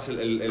 nada más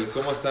el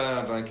cómo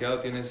está rankeado,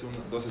 tienes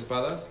 2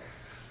 espadas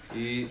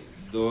y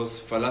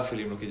 2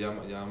 falafelim, lo que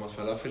llamamos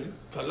falafelim.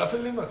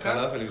 falafelim acá.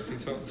 Falafelim, sí,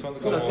 son O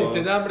como... sea, si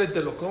te da hambre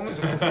te lo comes.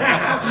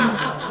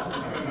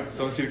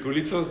 Son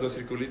circulitos, 2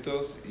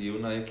 circulitos y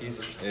una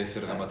X es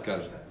el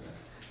Ramatkal.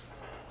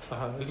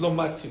 Ajá, es lo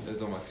máximo.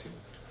 Es lo máximo.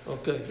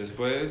 Ok.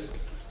 Después,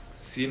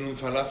 sin un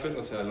falafel,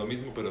 o sea, lo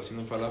mismo, pero sin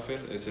un falafel,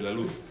 es el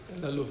aluf.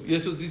 El aluf. ¿Y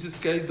esos dices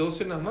que hay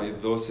 12 nada más? Hay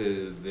 12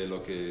 de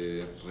lo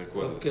que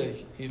recuerdo. Ok.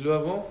 Sí. Y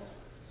luego,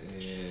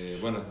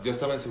 Bueno, yo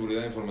estaba en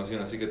seguridad de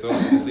información, así que todo lo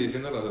que estoy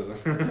diciendo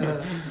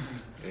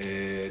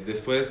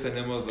después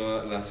tenemos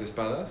las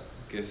espadas,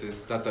 que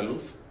es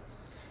Tataluf.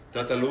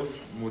 Tataluf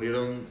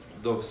murieron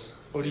 2.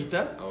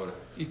 ¿ahorita? Ahora.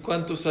 ¿Y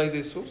cuántos hay de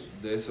esos?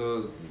 De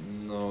esos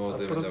no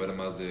deben de haber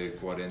más de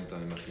 40,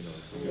 me imagino.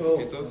 Muy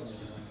poquitos.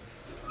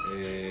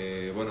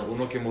 Bueno,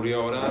 uno que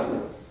murió ahora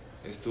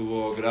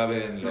estuvo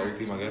grave en la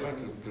última guerra,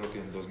 creo que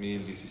en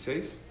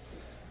 2016,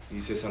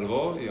 y se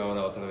salvó y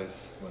ahora otra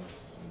vez, bueno,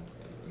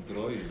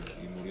 entró y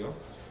murió.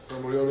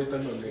 ¿Pero murió ahorita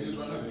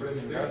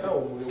en casa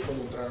o murió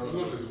cuando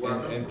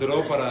entraron?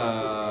 Entró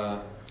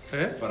para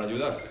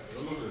ayudar.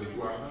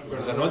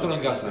 O sea, no entró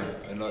en Gaza,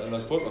 en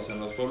los pueblos,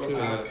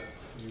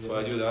 fue a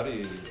ayudar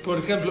y... Por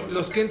ejemplo,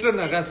 los que entran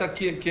a Gaza,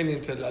 ¿quién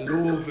entra? ¿El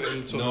aluf,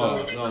 el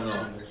soldado?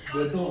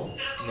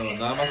 No,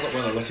 nada más,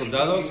 bueno, los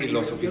soldados y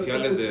los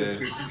oficiales de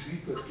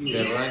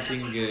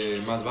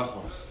ranking más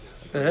bajo.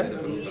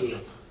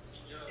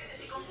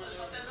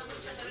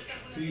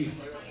 Sí.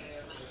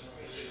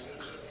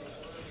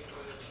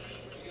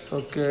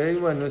 Ok,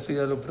 bueno, eso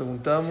ya lo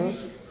preguntamos.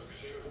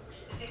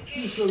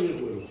 Sí, está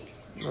bien, güey.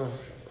 No.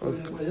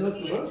 Mañana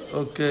te vas.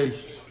 Ok,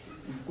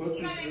 ¿Y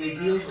cuántos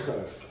días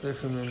vas?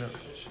 déjenme ver.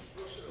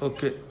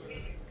 Ok.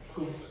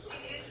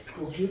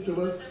 ¿Con quién te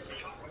vas?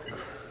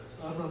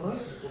 ¿Nada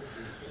más?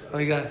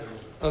 Oigan,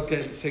 ok,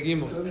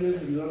 seguimos. Está bien,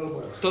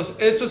 ayudarlo más. Entonces,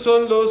 esos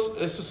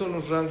son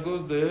los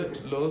rangos de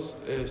los,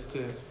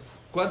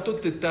 ¿cuánto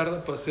te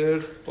tarda para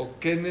ser o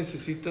qué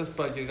necesitas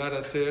para llegar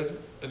a ser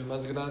el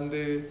más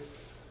grande?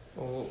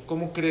 ¿O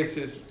cómo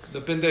creces?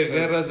 Depende de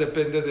guerras,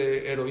 depende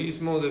de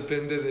heroísmo,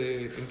 depende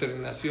de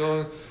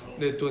entrenación,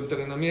 de tu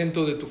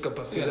entrenamiento, de tu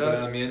capacidad. Sí,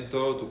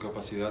 entrenamiento, tu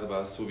capacidad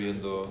va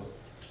subiendo.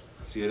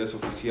 Si eres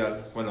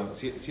oficial, bueno,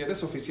 si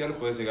eres oficial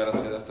puedes llegar a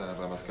ser hasta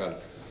Ramatkal.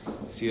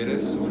 Si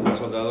eres un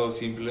soldado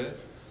simple,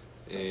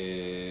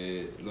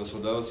 los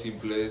soldados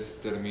simples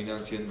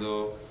terminan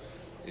siendo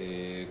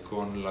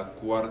con la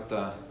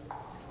cuarta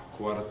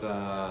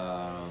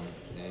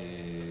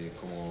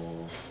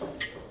como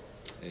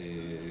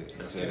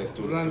no sé, eres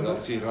tu rango.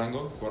 Sí,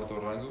 cuarto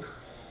rango,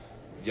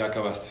 ya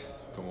acabaste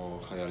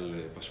como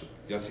Hayal Pashut.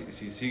 Ya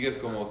si sigues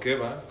como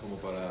Keva, como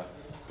para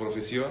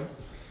profesión,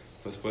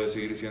 pues puedes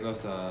seguir siendo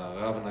hasta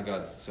Rav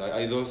Nagad. O sea,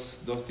 hay dos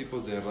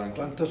tipos de ranking.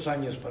 ¿Cuántos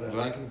años para...?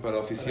 Ranking para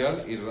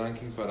oficial y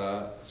ranking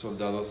para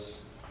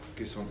soldados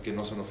que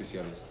no son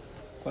oficiales.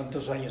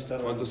 ¿Cuántos años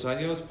tarda? ¿Cuántos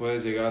años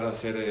puedes llegar a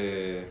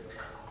ser,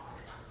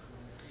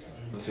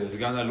 no sé,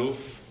 Sgan Aluf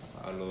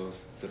a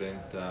los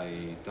 30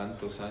 y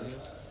tantos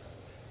años?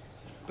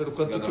 ¿Pero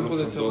cuánto Sgan tiempo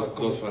Aluf de son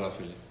trabajo? dos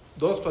falafel.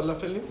 ¿2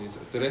 falafel?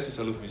 3 es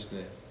Aluf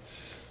Mishneh.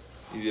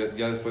 Y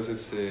ya después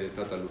es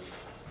Tataluf.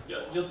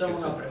 Yo tengo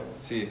una pregunta.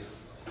 Sí.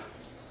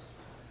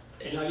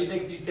 En la vida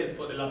existe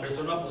la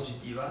persona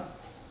positiva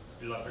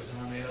y la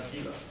persona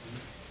negativa.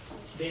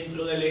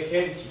 Dentro del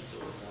ejército,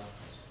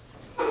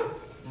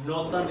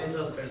 ¿notan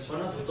esas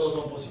personas o todos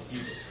son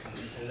positivos?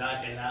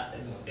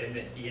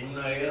 Y en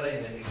una guerra y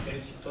en el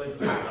ejército hay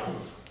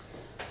soldados.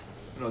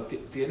 No,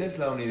 tienes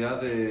la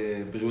unidad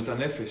de Briuta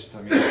Nefesh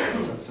también,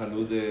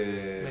 salud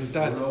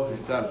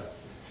mental.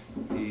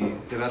 Y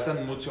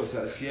tratan mucho, o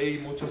sea, sí hay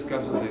muchos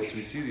casos de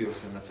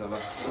suicidios en la tzavá.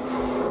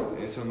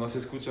 Eso no se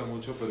escucha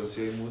mucho, pero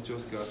sí hay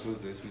muchos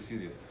casos de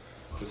suicidio.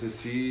 Entonces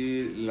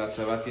sí, la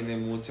tzavá tiene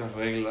muchas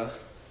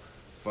reglas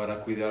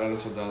para cuidar a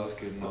los soldados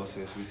que no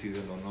se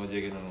suiciden o no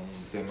lleguen a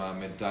un tema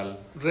mental.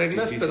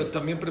 Reglas, difícil. pero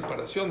también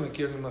preparación, me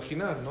quiero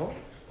imaginar, ¿no?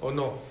 ¿O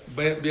no?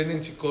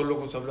 ¿Vienen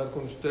psicólogos a hablar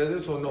con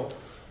ustedes o no?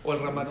 ¿O el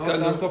Ramatkal?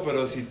 No tanto,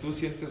 pero si tú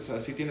sientes,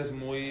 así tienes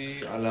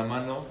muy a la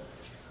mano,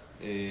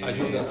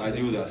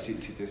 ayuda. Si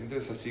te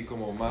sientes así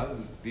como mal,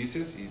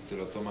 dices y te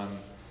lo toman.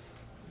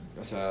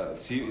 O sea,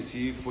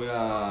 sí fue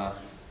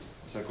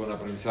con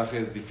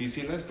aprendizajes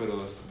difíciles,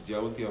 pero ya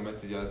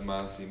últimamente ya es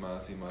más y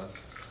más y más.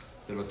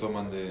 Te lo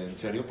toman en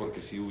serio,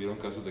 porque sí hubieron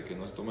casos de que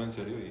no se toma en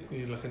serio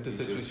y la gente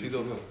se suicidó.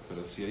 suicidó.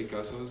 Pero sí hay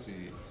casos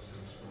y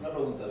Una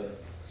pregunta, a ver.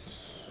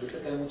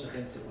 Ahorita que hay mucha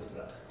gente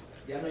secuestrada,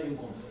 ya no hay un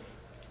control,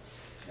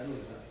 ya no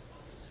se sabe.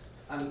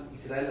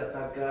 Israel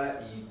ataca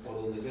y por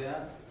donde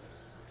sea,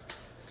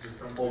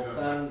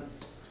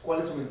 ¿cuál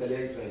es su mentalidad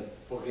de Israel?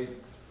 Porque,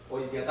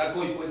 oye, si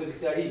ataco y puede ser que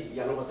esté ahí y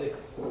ya lo maté.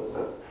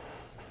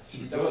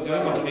 Sí,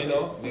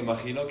 yo me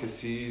imagino que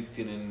sí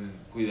tienen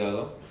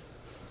cuidado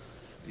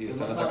y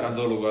están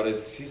atacando lugares,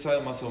 sí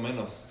saben más o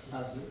menos.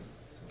 ¿Sí?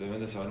 Deben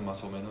de saber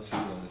más o menos sí,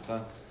 dónde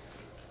están.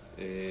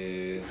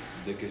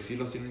 De que sí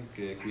los tienen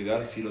que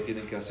cuidar, sí lo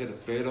tienen que hacer,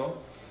 pero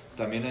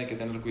también hay que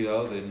tener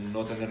cuidado de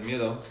no tener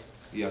miedo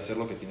y hacer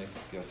lo que tienes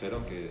que hacer,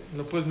 aunque...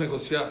 No puedes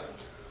negociar,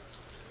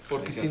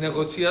 porque si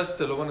negocias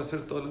te lo van a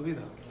hacer toda la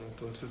vida.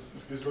 Entonces...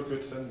 Es que es lo que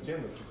te están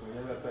diciendo, que si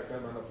mañana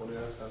atacan van a poner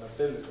hasta la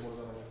tele, ¿cómo lo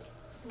van a matar?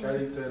 ¿Qué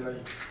hay Israel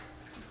ahí?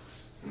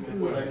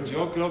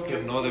 Yo creo que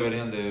no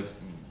deberían de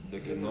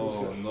que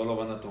no lo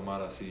van a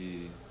tomar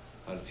así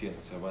al 100,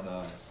 o sea, van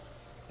a...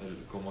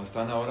 como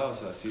están ahora, o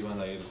sea, sí van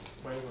a ir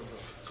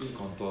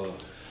con todo.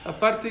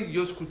 Aparte,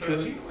 yo escuché...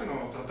 Pero sí,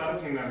 bueno, tratar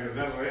sin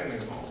arriesgar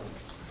rehenes, ¿no?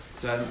 O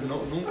sea,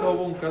 nunca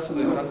hubo un caso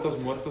de tantos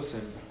muertos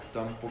en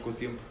tan poco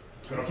tiempo.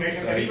 Pero que hay o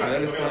gente sea, viva,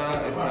 Israel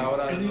está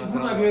ahora En en una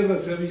ninguna trama. guerra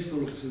se ha visto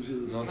lo que se ha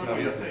visto. No se ha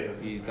visto.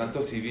 Y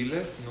tantos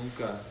civiles,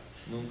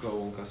 nunca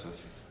hubo un caso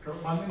así.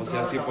 O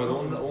sea, si por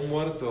un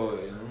muerto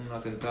en un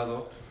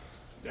atentado,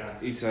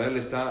 Israel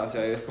está, o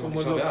sea, es como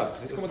Tisha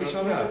B'Av. Es como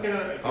Tisha B'Av.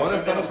 Ahora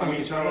estamos como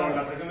Tisha B'Av.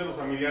 La presión de los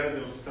familiares de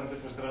los que están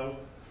secuestrados.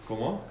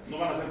 ¿Cómo? ¿No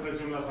van a hacer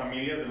presión las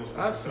familias de los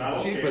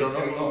secuestrados? Sí, pero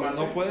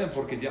no pueden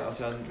porque ya, o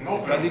sea,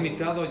 está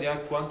limitado ya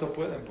cuánto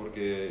pueden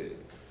porque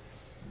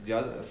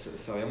ya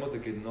sabemos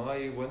de que no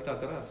hay vuelta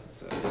atrás. O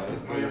sea, ya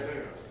esto es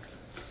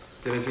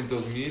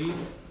 300,000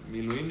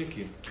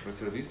 miluynikim,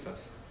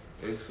 reservistas.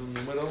 Es un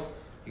número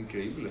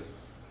increíble.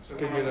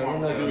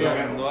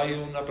 No hay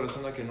una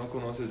persona que no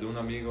conoces de un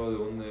amigo, de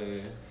un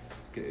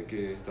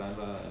que está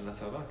en la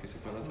tzabá, que se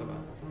fue a la tzabá.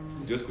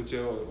 Yo escuché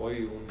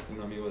hoy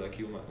un amigo de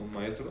aquí, un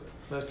maestro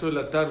de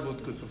la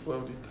Tarbut que se fue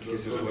ahorita. Que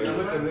se fue.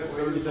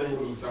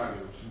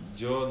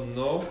 Yo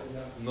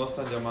no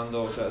están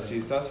llamando, o sea, si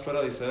estás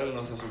fuera de Israel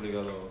no estás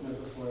obligado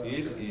a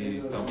ir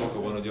y tampoco,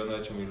 bueno, yo no he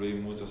hecho mi Luis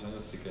muchos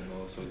años, así que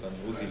no soy tan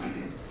útil.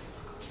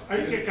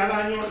 Hay que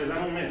cada año les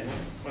dan un mes, ¿no?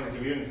 Para que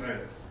viven en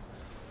Israel.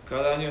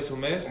 Cada año es un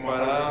mes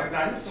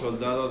para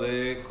soldado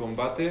de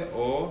combate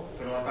o...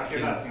 ¿Pero hasta qué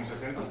edad? ¿Como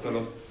 60? Hasta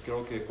los,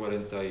 creo que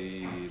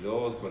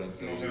 42,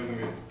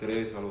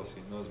 43, algo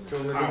así. No es mucho. ¿Qué,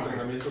 un mes de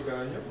entrenamiento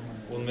cada año?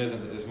 Un mes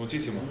es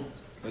muchísimo,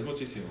 es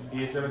muchísimo.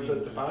 ¿Y ese mes te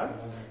pagan?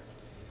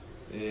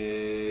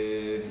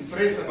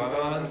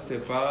 Te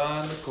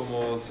pagan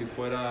como si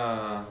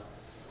fuera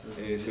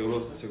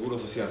seguro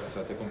social, o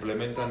sea, te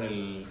complementan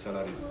el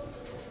salario.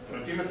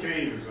 Pero tienes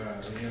que ir, o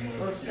sea,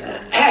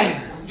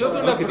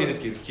 no es que tienes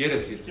que ir,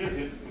 quieres ir. ¿Quieres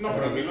ir? No,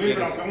 pero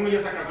aunque uno ya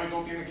está casado y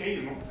todo tiene que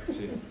ir, ¿no?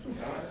 Sí.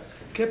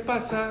 ¿Qué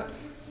pasa?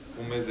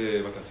 Un mes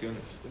de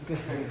vacaciones.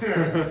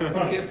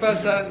 ¿Qué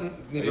pasa?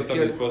 Ni lo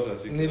quiera, esposa,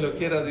 ni lo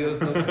quiera Dios,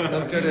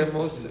 no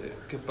queremos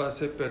que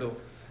pase, pero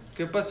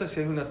 ¿qué pasa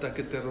si hay un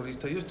ataque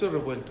terrorista? Yo estoy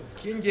revuelto.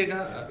 ¿Quién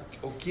llega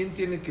o quién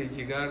tiene que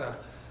llegar a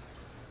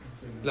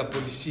la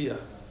policía,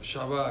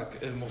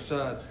 Shabak, el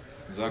Mossad,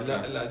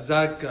 la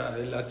Zaka,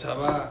 la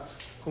Chabá?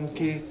 Como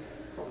que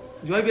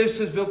yo a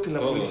veces veo que la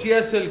policía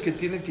es el que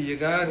tiene que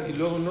llegar y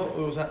luego no,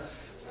 o sea,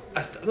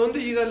 ¿hasta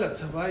dónde llega la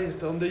Chabá y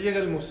hasta dónde llega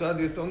el Mossad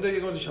y hasta dónde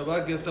llega el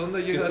Shabak y hasta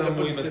dónde llega la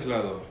policía?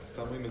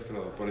 Está muy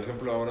mezclado. Por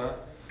ejemplo, ahora,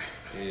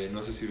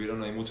 no sé si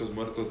vieron, hay muchos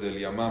muertos del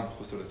Yamam,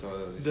 justo le estaba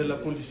diciendo. De la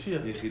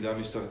policía.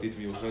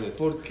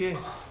 ¿Por qué?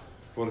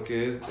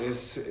 Porque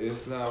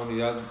es la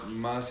unidad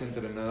más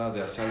entrenada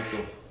de asalto.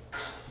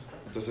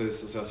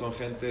 Entonces, o sea, son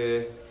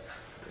gente,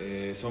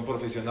 son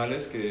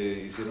profesionales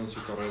que hicieron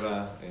su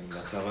carrera en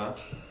la Tzabá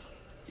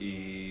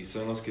y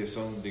son los que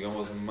son,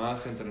 digamos,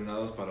 más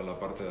entrenados para la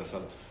parte de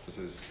asalto.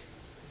 Entonces,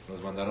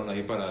 nos mandaron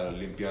ahí para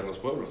limpiar los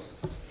pueblos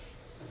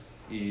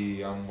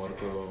y han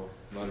muerto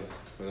varios.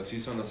 Pero sí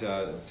son, o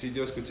sea, sí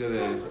yo escuché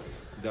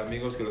de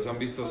amigos que los han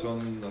visto,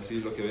 son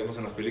así lo que vemos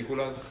en las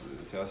películas,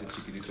 se hace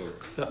chiquitito.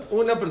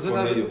 Una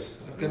persona con ellos,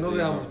 que no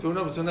veamos, pero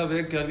una persona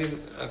ve que alguien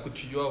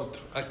acuchilló a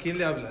otro. ¿A quién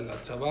le habla? ¿La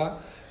Tzabá?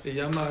 ¿Le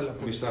llama a la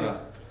policía?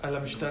 Mishtara. ¿A la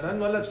Mishtara,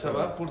 no a la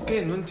Tzabá? ¿Por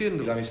qué? No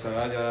entiendo. Y la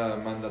Mishtara ya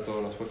manda a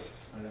todas las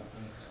fuerzas.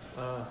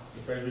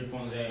 El First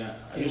Response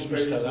hay un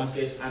First Response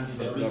que es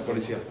antiterrorismo. La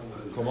policía.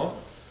 ¿Cómo?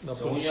 La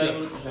policía.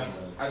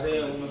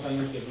 Hace unos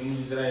años que fuimos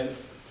a Israel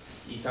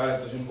y estaba la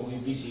situación un poco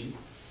difícil.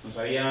 Nos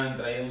habían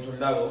traído un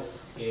soldado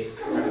que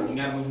para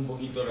enseñarnos un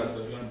poquito la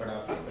situación,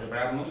 para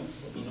prepararnos,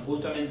 y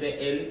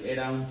justamente él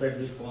era un First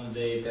Response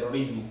de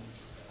terrorismo.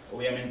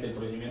 Obviamente el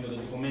procedimiento que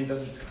tú comentas,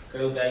 y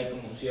creo que hay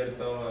como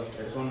ciertas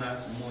personas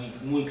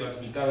muy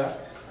clasificadas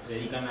que se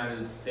dedican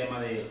al tema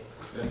de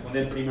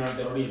responder primero al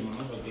terrorismo,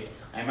 ¿no? Porque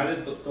además de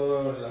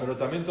todo... Pero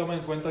también toma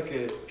en cuenta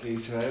que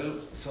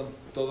Israel son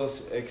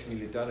todos ex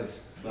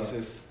militares,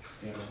 entonces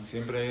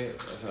siempre,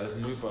 o sea, es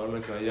muy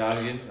probable que haya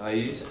alguien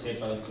ahí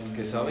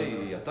que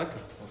sabe y ataca,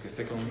 o que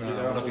esté con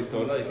una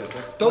pistola y que ataque.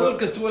 Todo el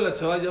que estuvo en la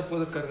Tzabá ya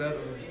puede cargar.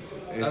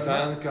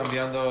 Están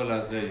cambiando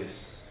las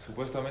leyes.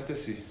 Supuestamente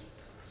sí.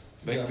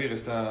 Ben-Gvir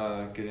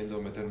está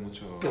queriendo meter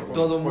mucho... Que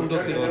todo el mundo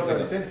tiene tiene una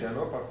licencia,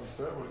 ¿no? Para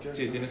pistola,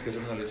 sí, tienes que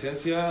hacer una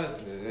licencia.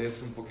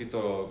 Es un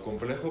poquito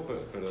complejo,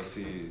 pero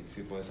sí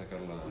puedes sacar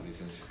la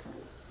licencia.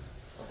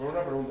 Por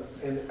una pregunta,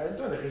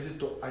 ¿adentro del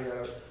ejército hay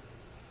árabes?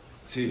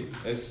 Sí,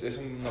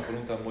 es una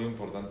pregunta muy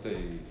importante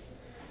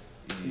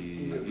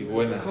y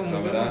buena, la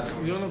verdad.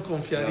 Yo no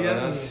confiaría. La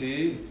verdad,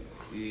 sí.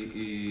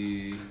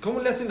 Y ¿Cómo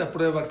le hacen la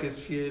prueba que es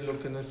fiel o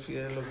que no es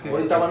fiel? O que...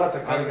 Ahorita van a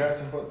atacar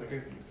gas.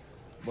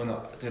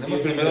 bueno, tenemos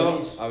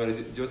primero, a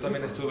ver, yo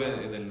también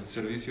estuve en el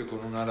servicio con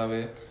un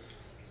árabe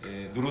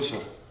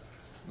druso.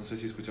 No sé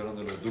si escucharon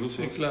de los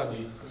drusos. Sí, claro.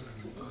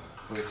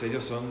 Pues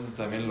ellos son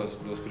también los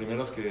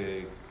primeros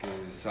que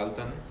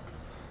saltan.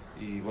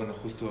 Y bueno,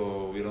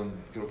 justo hubieron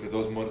creo que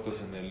 2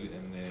 muertos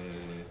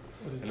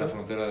en la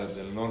frontera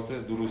del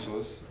norte,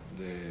 drusos,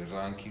 de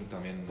ranking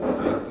también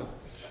alto.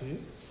 Sí.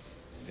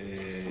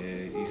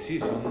 Y sí,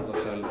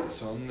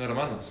 son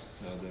hermanos,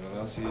 o sea, de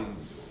verdad sí,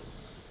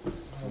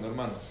 son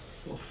hermanos.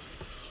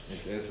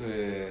 Es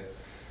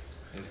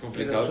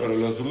complicado, pero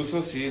los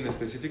drusos sí, en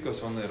específico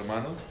son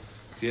hermanos.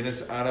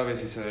 Tienes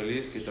árabes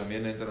israelíes que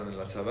también entran en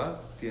la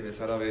tzabá, tienes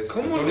árabes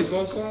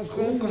católicos,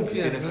 ¿Cómo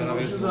confían? tienes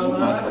árabes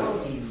musulmanes.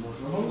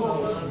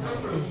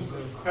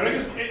 Pero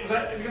ellos, o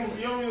sea, digamos,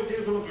 yo digo que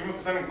ellos son los primeros que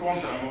están en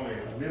contra,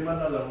 ¿no? También van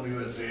a la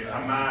universidad.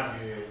 Jamás.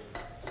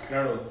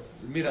 Claro.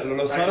 Mira,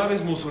 los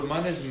árabes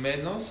musulmanes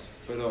menos,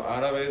 pero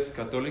árabes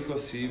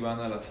católicos sí van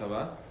a la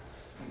tzabá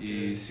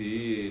y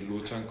sí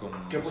luchan con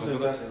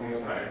nosotros.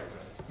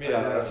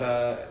 Mira, o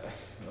sea,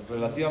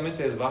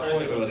 relativamente es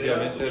bajo y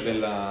relativamente de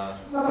la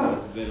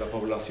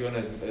población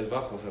es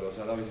bajo, o sea, los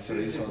árabes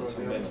israelíes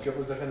son menos. ¿Qué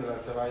protegen de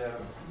la tzabá ya?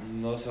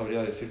 No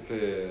sabría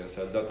decirte, o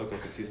sea, el dato creo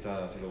que sí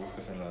está, si lo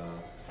buscas en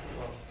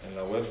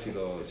la web, si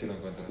lo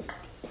encuentras.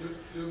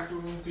 Yo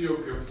tuve un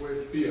tío que fue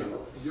espía.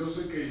 Yo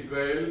sé que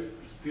Israel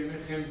tiene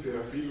gente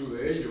a filo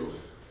de ellos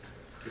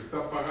que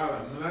está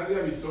pagada.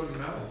 Nadie avisó ni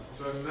nada. O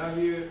sea,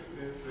 nadie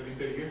de la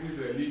inteligencia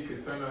israelí que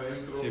están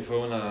adentro. Sí, fue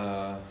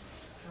una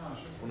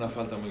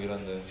falta muy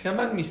grande. Se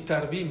llaman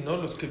Mistarbim, ¿no?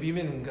 Los que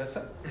viven en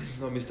Gaza.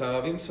 No,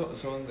 Mistarbim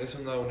es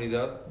una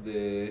unidad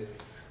de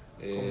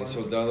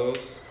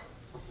soldados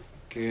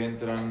que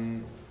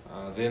entran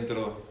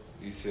adentro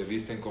y se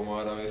visten como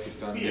árabes y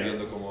están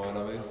viviendo como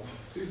árabes.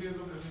 Sí, es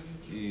lo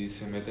que y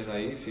se meten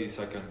ahí, sí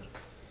sacan.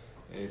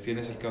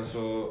 Tienes el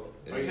caso...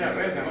 Ahí se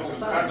arriesgan, ¿no? Se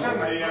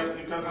cachan, ahí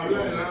casi...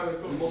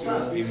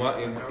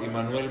 Y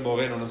Manuel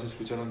Moreno, ¿no se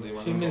escucharon de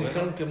Manuel Sí, me Moreno?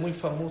 dijeron que muy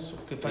famoso,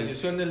 que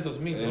falleció en el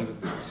 2000, ¿no?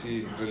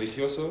 Sí,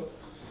 religioso.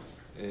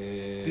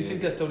 Dicen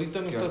que hasta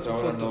ahorita no que está hasta su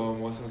ahora foto. no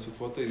muestran su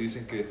foto y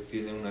dicen que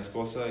tiene una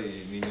esposa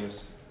y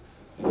niños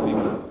en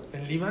Líbano.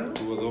 ¿En Líbano?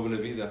 Tuvo doble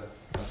vida,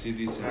 así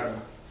dicen.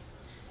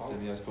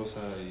 Tenía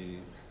esposa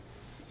y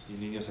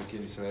niños aquí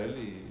en Israel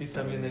y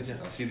también ella.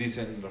 Así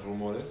dicen los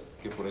rumores,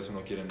 que por eso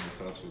no quieren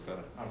mostrar su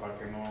cara. Para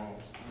que no...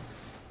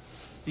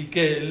 Y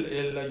que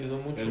él ayudó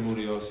mucho. Él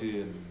murió así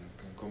en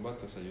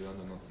combates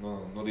ayudando,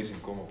 no dicen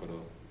cómo,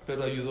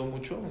 pero ayudó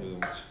mucho. Ayudó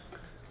mucho.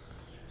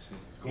 Sí.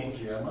 ¿Cómo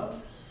se llama?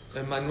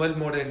 Manuel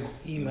Moreno.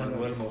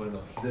 Manuel Moreno.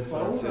 De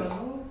Fauna, francés.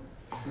 ¿no?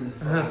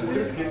 ¿Tú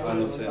crees que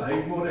no sé.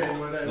 Ahí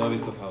Moreno era... No he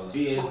visto Fauna.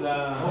 Sí, es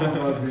la... ¿Cómo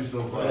no has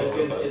visto Fauna? Es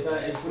que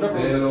esa es una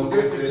pregunta, ¿tú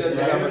crees que es de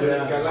la mayor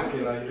escala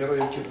que la guerra de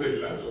Yom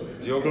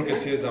Kippur? Yo creo que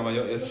sí es la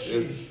mayor, es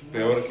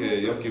peor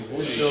que Yom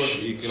Kippur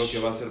y creo que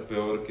va a ser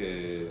peor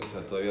que, o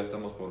sea, todavía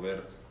estamos por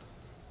ver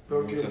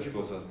muchas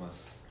cosas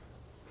más.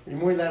 Y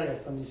muy larga,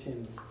 están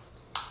diciendo.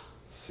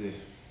 Sí.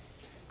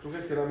 ¿Tú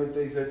crees que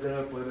realmente Israel tenga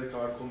el poder de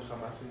acabar con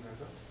Hamas en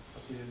Gaza?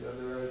 ¿Así de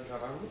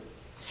acabarlo?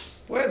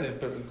 Puede,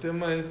 pero el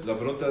tema es... La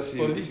pregunta es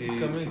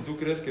si tú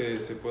crees que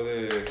se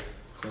puede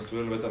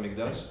construir el Bet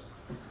HaMikdash,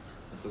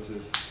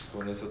 entonces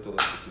con eso todo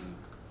es posible.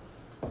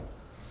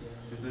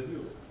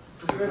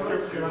 ¿Tú crees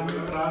que van a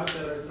entrar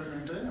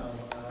terrestremente a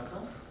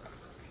Gaza?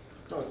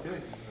 No, tiene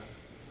que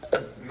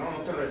entrar.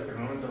 No terrestre,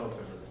 no entró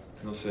terrestre.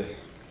 No sé.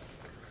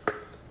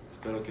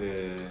 Espero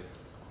que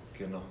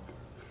no.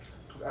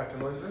 ¿Que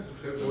no entren?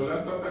 ¿Hezbollah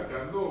está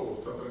atacando o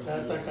está tranquilo? Está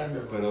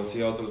atacando. Pero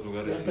sí a otros Ya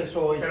lugares sí.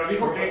 empezó hoy. Pero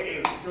dijo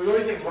que... Yo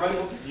oí que Hezbollah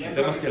dijo que sí El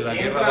entra. tema es que la si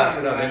guerra entra, va a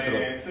ser adentro.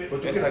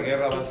 Esta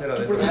guerra va a ser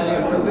adentro. ¿Tú prefieres que no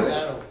entre?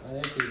 Claro,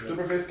 adentro. ¿Tú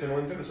prefieres que no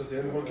entre? O sea,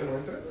 ¿sería mejor que no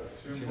entre?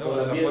 Si no,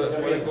 o sea,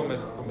 puede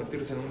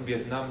convertirse en un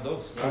Vietnam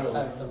 2.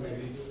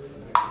 Exactamente.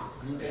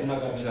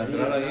 O sea,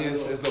 entrar ahí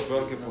es lo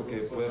peor que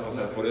puede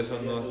pasar. Por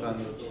eso no están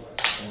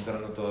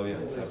entrando todavía.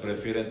 O sea,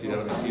 prefieren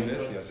tirar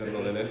misiles y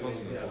hacerlo de lejos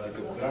y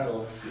poquito a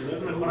poquito. ¿No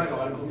es mejor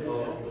acabar con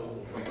todo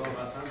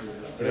Gaza?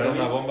 ¿Tirar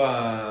una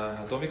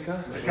bomba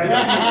atómica?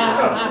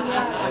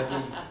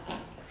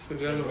 El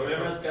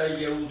problema es que hay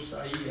Yehuds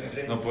ahí.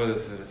 No puede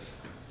ser eso.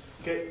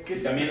 ¿Qué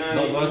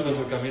No es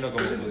nuestro camino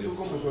como judíos. ¿Qué judíos.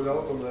 tú como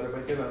soldado cuando de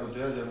repente las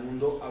noticias del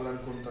mundo hablan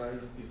contra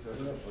Israel?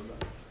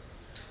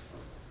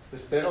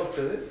 ¿Les pega a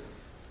ustedes?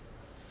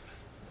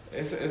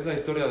 Es la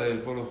historia del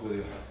pueblo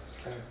judío.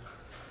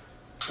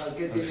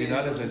 Al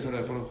final es la historia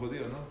del pueblo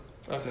judío, ¿no?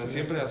 O sea,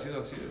 siempre ha sido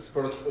así.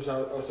 Pero, o sea,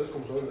 a ustedes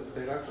como soldados les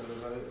pega cuando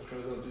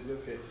las noticias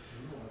que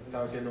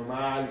están haciendo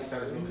mal, que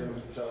están haciendo que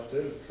nos a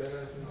ustedes les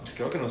pega eso.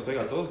 Creo que nos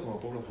pega a todos como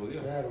pueblo judío.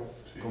 Claro.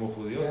 Como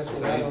judíos, Claro,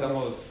 pues ahí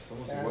claro.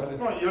 somos Claro. iguales.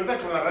 No, y ahorita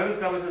con las redes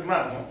cada vez es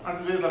más, ¿no?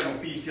 Antes ves las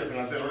noticias en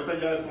la tele, ahorita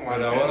ya es como... Pero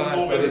al ahora centro,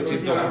 está pero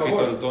distinto están un a poquito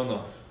favor. el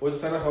tono. Pues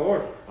están a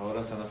favor. Ahora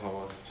están a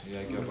favor y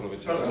hay que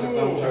aprovechar. Pero eso.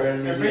 tú,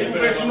 en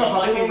Facebook es uno a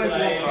favor, uno en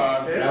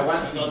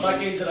contra. Si no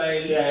ataque a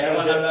Israel, Sí, ya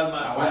van a hablar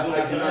más.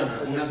 Una semana.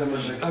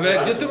 A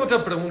ver, yo tengo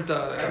otra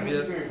pregunta, Hay Javier.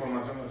 muchísima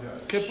información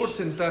hacia... ¿Qué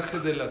porcentaje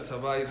de la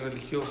tzabá hay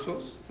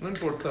religiosos? No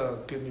importa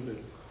qué nivel.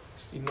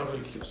 Y no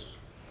religiosos.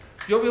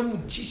 Yo veo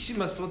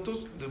muchísimas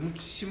fotos de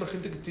muchísima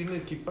gente que tiene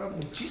equipa,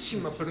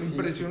 muchísima, pero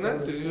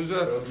impresionante. O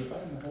sea,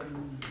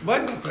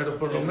 bueno, pero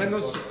por lo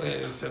menos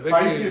se ve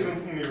Ahí sí es que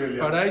un nivel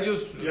ya. para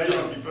ellos... Si hay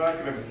una equipa,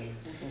 créeme.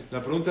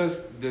 La pregunta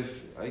es,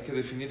 hay que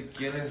definir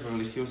quién es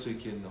religioso y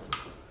quién no.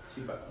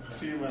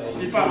 Sí, bueno,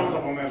 equipa vamos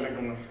a ponerle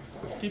como...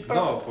 Kippah.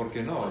 No, ¿por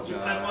qué no? O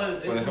Kippah sea, no es-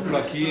 por es ejemplo,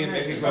 aquí en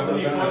México hay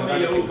muchas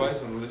personas que Kippah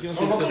son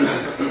religiosos.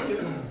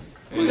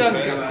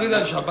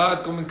 Cuidan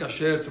Shabbat, comen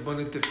kasher, se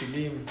ponen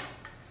tefilim.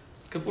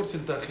 ¿Qué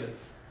porcentaje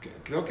hay?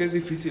 Creo que es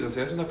difícil, o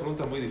sea, es una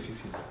pregunta muy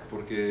difícil,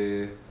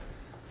 porque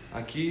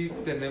aquí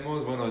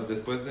tenemos, bueno,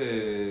 después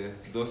de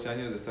 12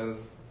 años de estar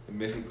en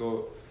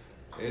México,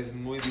 es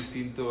muy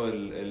distinto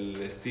el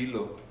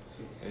estilo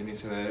en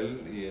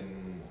Israel y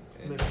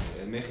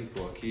en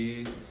México.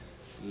 Aquí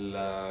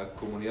la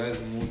comunidad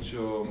es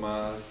mucho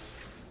más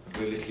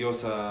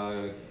religiosa,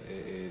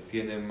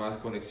 tiene más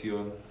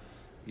conexión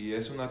y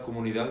es una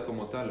comunidad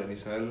como tal. En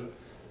Israel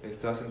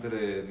estás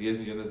entre 10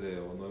 millones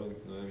o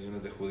 9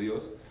 millones de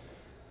judíos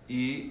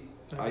y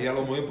hay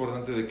algo muy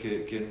importante de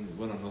que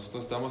bueno,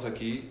 nosotros estamos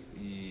aquí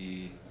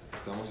y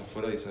estamos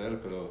afuera de Israel,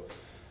 pero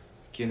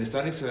quien está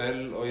en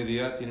Israel hoy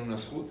día tiene una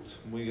zhut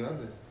muy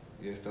grande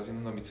y está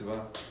haciendo una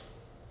mitzvah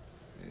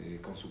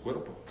con su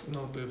cuerpo.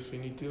 No,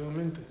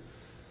 definitivamente.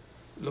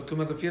 Lo que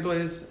me refiero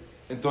es...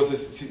 Entonces,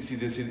 si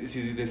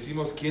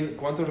decimos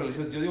cuántos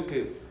religiosos, yo digo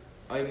que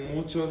hay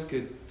muchos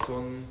que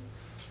son,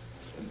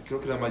 creo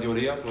que la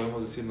mayoría,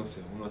 podemos decir, no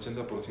sé, un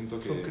 80%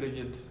 que son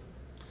creyentes.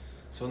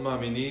 Son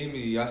maminim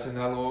y hacen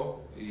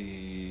algo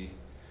y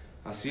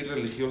así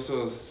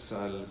religiosos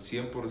al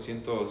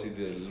 100% así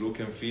del look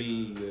and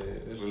feel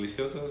de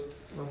religiosos.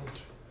 No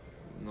mucho.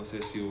 No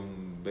sé si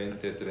un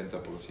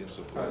 20-30% puede ser.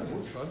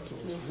 Exacto,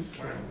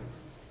 mucho.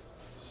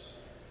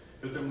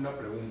 Yo tengo una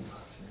pregunta.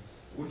 Sí.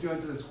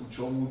 Últimamente se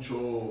escuchó mucho,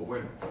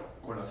 bueno,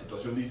 con la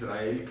situación de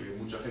Israel, que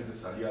mucha gente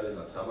salía de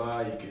la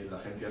tzabá y que la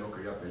gente ya no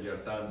quería pelear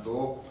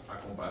tanto a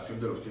comparación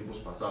de los tiempos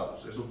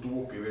pasados. ¿Eso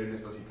tuvo que ver en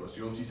esta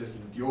situación? ¿Sí se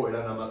sintió?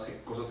 ¿Eran nada más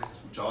cosas que se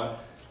escuchaban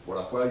por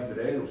afuera de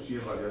Israel? ¿O sí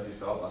en realidad sí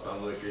estaba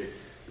pasando de que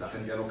la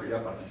gente ya no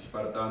quería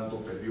participar tanto,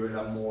 perdió el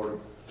amor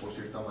por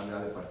cierta manera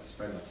de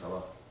participar en la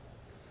tzabá?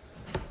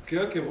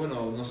 Creo que,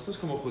 bueno, nosotros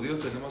como judíos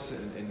tenemos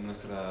en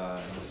nuestro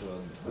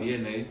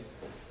DNA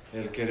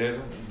el querer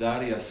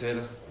dar y hacer.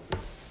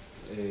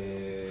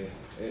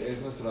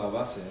 Es nuestra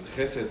base, el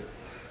Gesed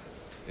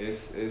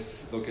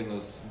es lo que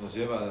nos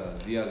lleva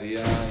día a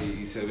día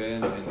y se ve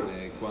en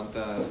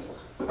cuántas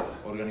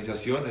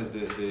organizaciones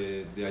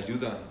de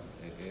ayuda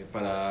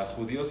para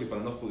judíos y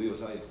para no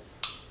judíos hay.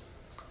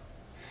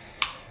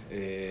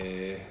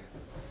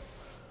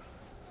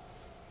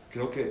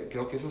 Creo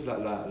que esa es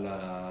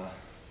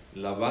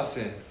la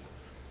base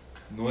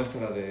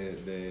nuestra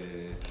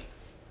de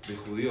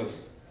judíos.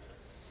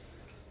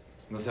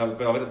 No sé,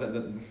 pero a ver,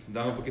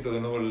 dame un poquito de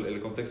nuevo el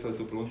contexto de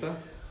tu pregunta.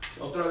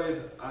 Otra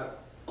vez,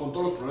 con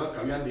todos los problemas que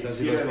habían de O sea,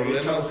 si izquierda, los de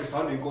derecha, problemas- los que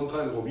estaban en contra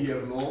del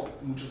gobierno,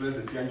 muchas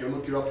veces decían, yo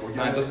no quiero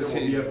apoyar entonces este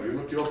sí. gobierno, yo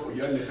no quiero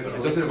apoyar el ejército.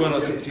 Entonces,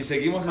 bueno, si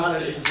seguimos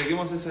Padre. si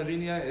seguimos esa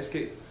línea, es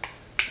que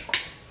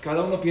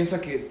cada uno piensa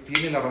que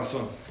tiene la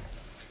razón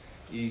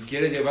y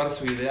quiere llevar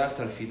su idea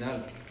hasta el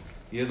final.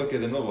 Y es lo que,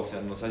 de nuevo, o sea,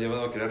 nos ha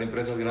llevado a crear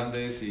empresas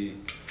grandes,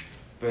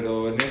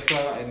 pero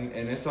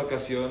en esta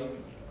ocasión,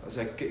 o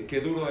sea, qué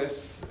duro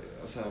es,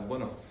 o sea,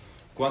 bueno,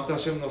 cuánto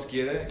Hashem nos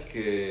quiere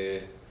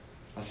que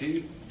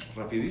así,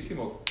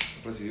 rapidísimo,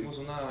 recibimos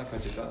una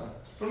cachetada.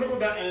 Una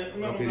pregunta,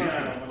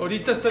 Rapidísimo.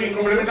 Ahorita están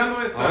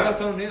complementando esta. Ahora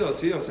están unidos,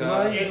 sí, o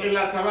sea... En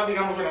la tzabá,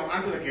 digamos, bueno,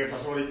 antes de que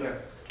pasó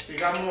ahorita,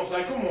 digamos,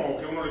 hay como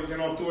que uno le dice,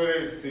 no, tú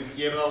eres de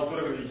izquierda o tú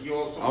eres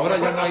religioso. Ahora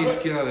ya no hay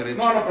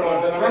izquierda-derecha. No,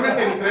 pero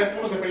normalmente en Israel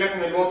uno se pelea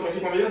con el otro, así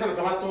cuando llegas a la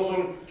tzabá todos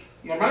son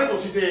normales o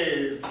sí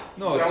se...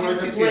 No, o sea, sí, uno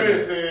dice, sí tú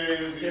eres tiene.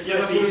 de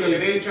izquierda, tú eres de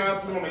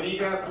derecha, tú no me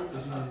digas,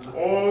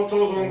 o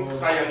todos son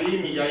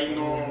hayalim y ahí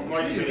no hay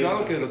Sí, diferencia.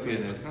 claro que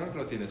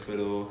lo tienes,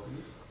 pero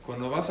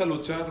cuando vas a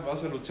luchar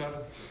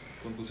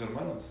con tus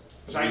hermanos.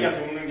 O sea, ahí ya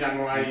se unen, ya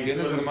no hay... Y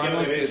tienes tú eres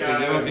hermanos que izquierda, te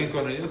derecha. llevas bien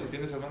con ellos y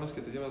tienes hermanos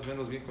que te llevas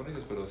menos bien con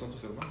ellos, pero son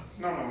tus hermanos.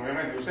 No,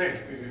 obviamente, yo sé,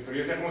 sí, pero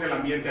yo sé cómo es el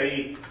ambiente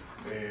ahí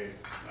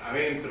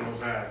adentro, o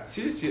sea...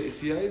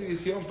 Sí hay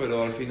división,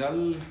 pero al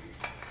final,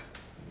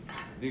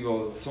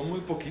 digo, son muy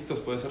poquitos,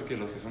 puede ser que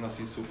los que son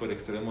así súper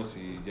extremos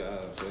y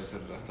ya pueden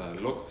ser hasta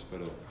locos,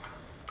 pero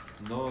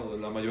no,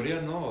 la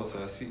mayoría no, o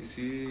sea,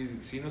 sí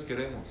nos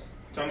queremos.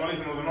 O sea, no le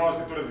dicen, no, es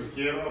que tú eres de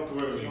izquierda, tú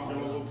eres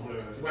religioso, tú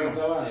eres...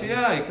 Bueno, Sí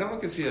hay, claro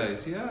que sí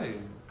hay.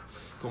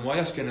 Como hay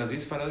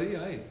Ashkenazis Faradí,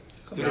 hay.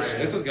 Pero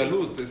eso es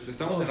galut,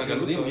 estamos en la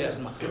galut. No,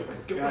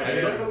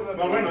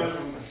 bueno,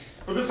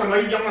 entonces cuando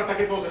hay ya un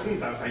ataque todos se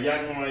juntan, o sea,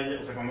 ya no hay,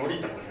 o sea, como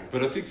ahorita, por ejemplo.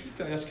 Pero sí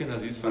existe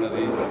Ashkenazis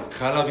Faradí,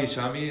 Halabi,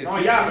 Shami. No,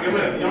 sí ya,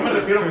 yo me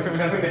refiero a que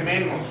se hacen de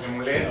menos, o se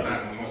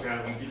molestan, o no sé,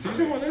 algún tipo. Sí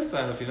se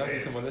molestan, al final sí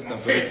se molestan,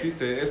 pero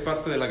existe, es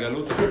parte de la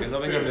galut, así que no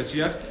venga el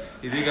Mesías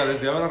y diga,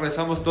 desde ahora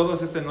rezamos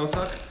todos este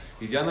Nosach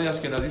y ya no hay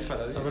Ashkenazis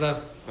Faradí. Yo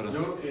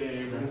creo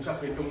que mucha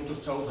gente,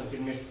 muchos chavos aquí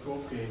en México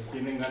que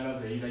tienen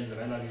ganas de ir a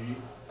Israel a vivir,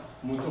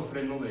 mucho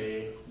freno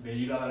de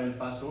ir a dar el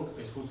paso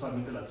es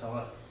justamente la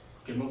tzavá,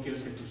 que no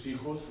quieres que tus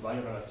hijos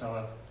vayan a la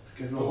tzavá.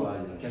 Que no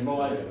vayan. Que no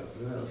vayan.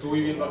 Tú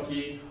viviendo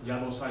aquí ya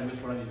 2 años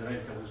fuera de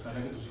Israel, ¿te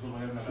gustaría que tus hijos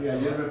vayan a la tzavá? Sí,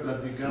 ayer me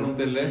platicaron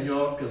de un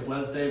señor que fue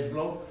al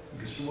templo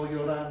y estuvo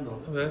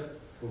llorando. A ver.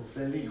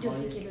 Yo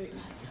sí quiero ir a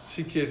la tzavá.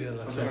 Sí quiere ir a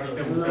la tzavá.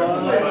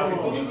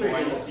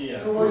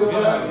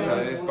 O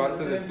sea, es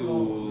parte de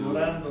tu O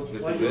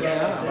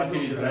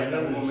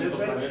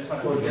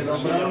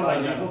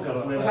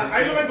sea,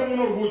 ahí lo ven como un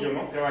orgullo,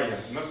 ¿no? Que vayan.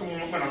 No es como,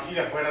 bueno, aquí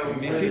de afuera.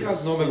 Mis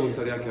hijas no me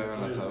gustaría que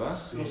hagan la tzavá.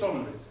 Los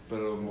hombres.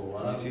 Pero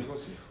mis hijos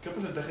sí. ¿Qué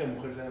porcentaje de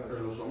mujeres hay en la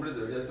tzavá? Los hombres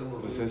deberían ser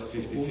Pues es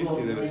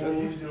 50-50, debe ser.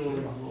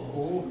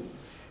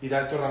 ¿Y de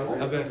alto rango?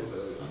 A ver,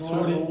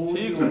 Suri,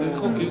 sí,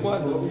 dijo que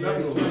igual.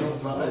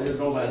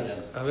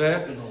 A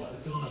ver,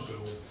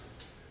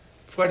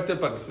 fuerte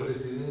para que los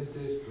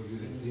presidentes, los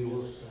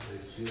directivos de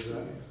la izquierda,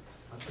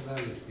 más que nada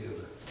de la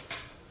izquierda,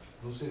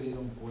 no se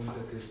dieron cuenta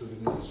que esto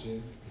viene de Hashem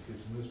y que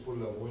si no es por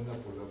la buena,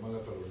 por la mala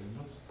para los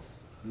niños.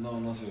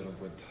 No se dieron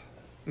cuenta.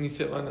 Ni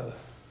se van a dar.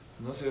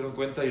 No se dieron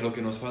cuenta y lo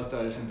que nos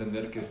falta es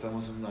entender que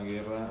estamos en una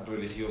guerra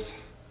religiosa.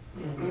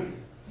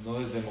 No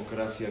es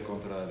democracia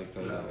contra la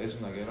dictadura, es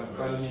una guerra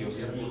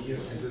religiosa.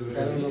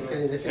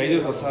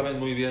 Ellos lo saben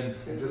muy bien.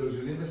 Entre los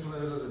judíos es una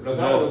guerra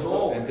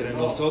No, entre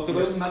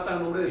nosotros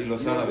y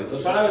los árabes.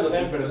 Los árabes lo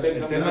saben perfecto.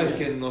 El tema es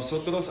que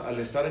nosotros, al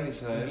estar en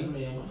Israel,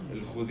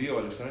 el judío,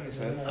 al estar en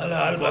Israel,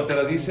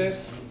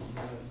 contradices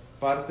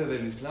parte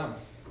del Islam.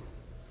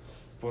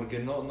 Porque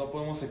no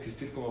podemos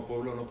existir como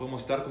pueblo, no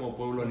podemos estar como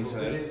pueblo en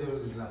Israel.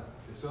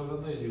 Estoy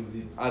hablando de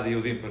Yehudim. De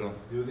Yehudim, perdón.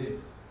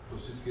 Yehudim.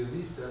 Los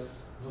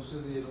izquierdistas no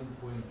se dieron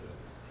cuenta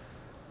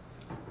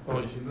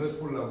que si no es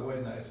por la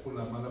buena, es por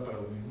la mala para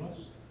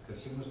unirnos, que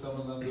así no está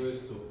mandando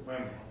esto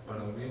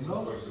para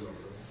unirnos.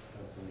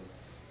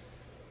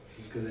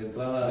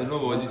 De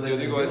nuevo, yo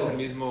digo, es el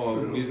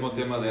mismo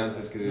tema de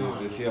antes que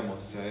decíamos,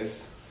 o sea,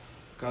 es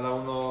cada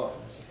uno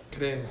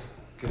cree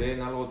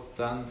en algo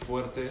tan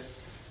fuerte,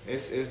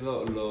 es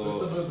lo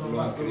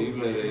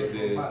increíble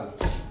de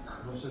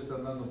 ¿No se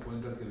están dando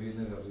cuenta que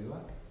viene de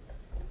arriba?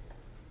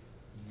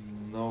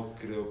 No,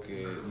 creo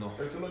que no.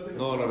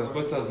 No, la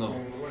respuesta es no.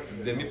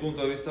 De mi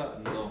punto de vista,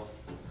 no.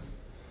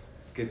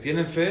 Que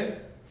tienen fe,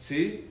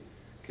 sí.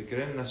 Que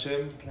creen en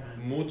Hashem,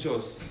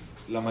 muchos,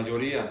 la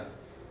mayoría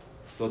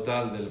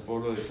total del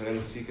pueblo de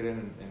Israel sí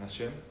creen en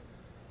Hashem.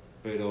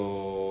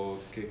 Pero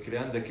que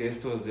crean de que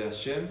esto es de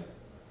Hashem,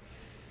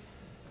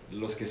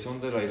 los que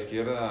son de la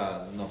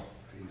izquierda, no.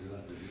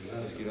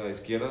 La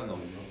izquierda, no.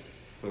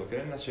 Pero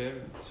creen en Hashem,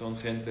 son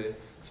gente,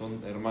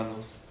 son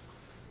hermanos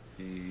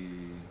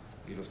y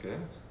los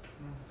queremos.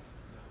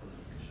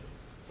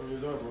 Pero yo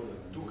tengo una pregunta.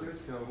 ¿Tú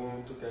crees que en algún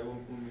momento que haga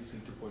un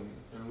misil tipo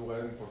en un lugar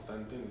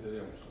importante, en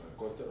digamos, en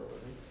Cóter o algo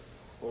así?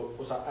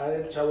 O sea,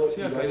 han echado...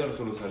 Sí, ha caído en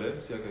Jerusalén,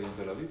 sí ha caído en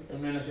Tel Aviv.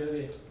 En la ciudad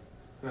vieja.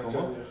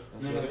 ¿Cómo?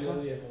 En la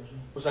ciudad vieja, sí.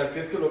 O sea,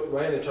 ¿crees que lo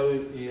hayan echado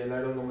y el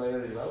Iron no lo haya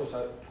derivado? O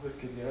sea, ¿tú crees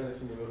que llegan a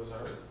ese nivel los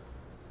árabes?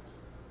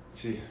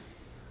 Sí.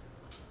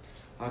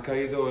 Ha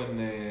caído en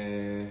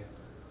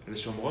el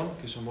Shomron,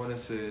 que Shomron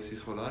es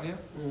Cisjordania,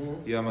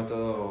 y ha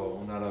matado a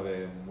un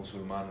árabe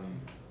musulmán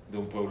de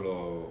un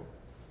pueblo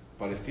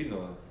palestino.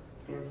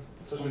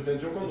 O sea, su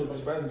intención cuando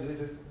participan en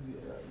misiles es...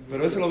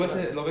 Pero eso lo ves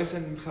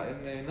en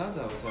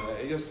Gaza, o sea,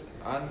 ellos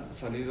han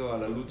salido a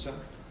la lucha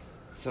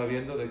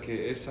sabiendo de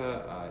que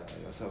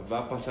va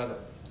a pasar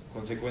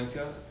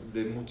consecuencia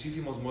de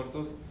muchísimos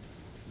muertos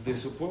de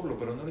su pueblo,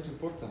 pero no les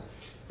importa.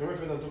 No me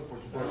refiero tanto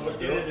por su pueblo. No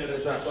tiene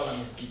respeto a la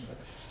mezquita.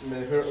 Me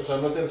refiero, o sea,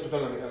 ¿no te respeto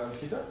a la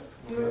mezquita?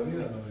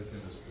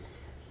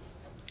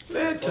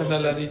 Le echan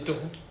al ladito.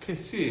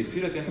 Sí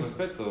le tienen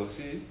respeto,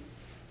 sí.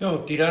 No,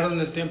 tiraron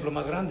el templo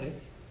más grande.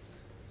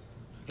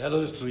 Ya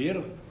lo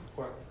destruyeron.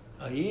 ¿Cuál?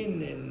 Ahí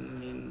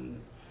en...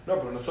 No,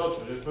 pero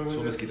nosotros.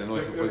 Su mezquita, no,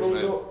 eso fue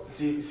Israel.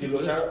 Si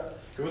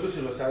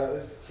los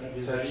árabes se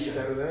han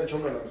hecho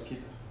una a la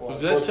mezquita.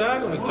 Pues ya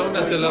echaron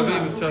a Tel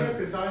Aviv. ¿Tú crees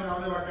que saben a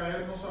dónde va a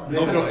caer? No saben.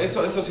 No, pero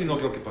eso sí no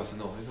creo que pase,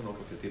 no, eso no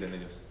creo que tiren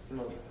ellos.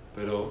 No.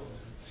 Pero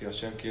si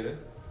Hashem quiere...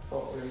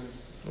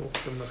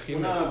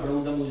 Una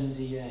pregunta muy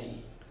sencilla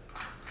y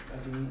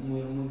así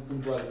muy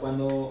puntual.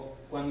 Cuando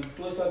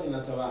tú estás en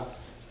la tzavá,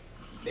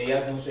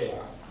 veías, no sé,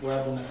 voy a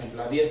dar un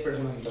ejemplo, a 10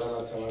 personas entrar a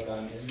la tzavá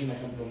cada mes. Es un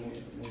ejemplo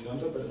muy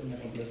tonto, pero es un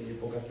ejemplo de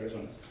pocas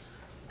personas.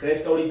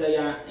 ¿Crees que ahorita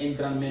ya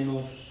entran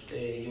menos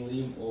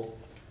Yehudim o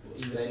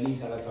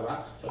israelíes a la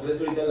tzavá? O sea, ¿crees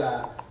que ahorita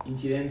la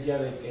incidencia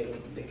de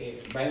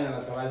que vayan a la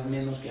tzavá es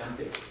menos que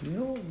antes?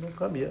 No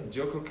cambia.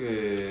 Yo creo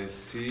que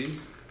sí,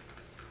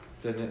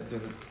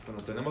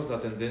 tenemos la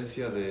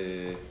tendencia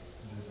de...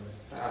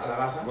 ¿A la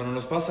baja? Cuando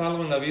nos pasa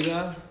algo en la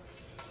vida,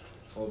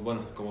 o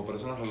bueno, como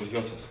personas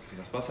religiosas, si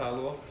nos pasa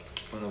algo,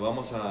 bueno,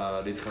 vamos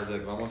a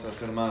Litchazek, vamos a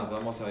hacer más,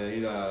 vamos a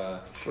ir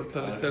a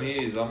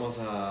Knis, vamos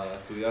a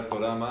estudiar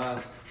Torah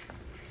más.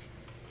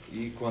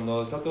 Y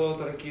cuando está todo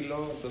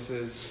tranquilo,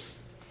 entonces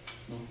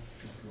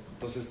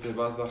te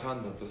vas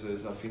bajando.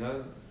 Entonces al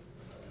final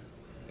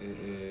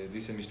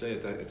dice Mishlei,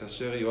 et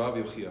asher yoav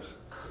yochiach.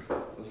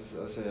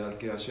 Entonces al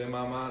que Hashem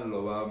ama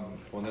lo va a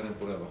poner en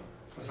prueba.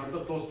 Pues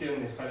ahorita todos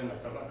quieren estar en la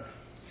tzabá,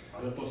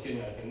 ahora todos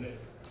quieren defender.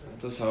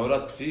 Entonces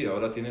ahora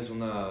tienes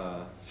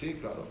una... Sí,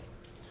 claro,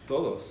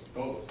 todos.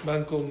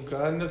 Van con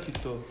ganas y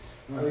todo.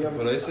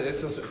 Pero es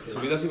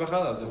subidas y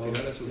bajadas, al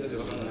final es subidas y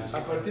bajadas.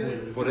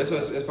 Por eso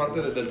es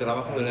parte del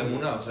trabajo de la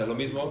emuná. O sea, lo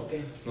mismo,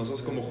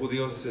 nosotros como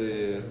judíos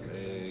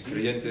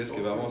creyentes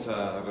que vamos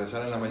a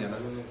rezar en la mañana,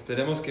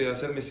 tenemos que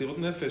hacer mesirut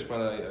nefesh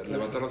para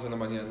levantarnos en la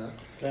mañana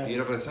e ir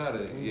a rezar.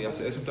 Y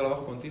es un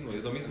trabajo continuo. Y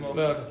es lo mismo,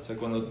 o sea,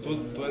 cuando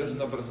tú eres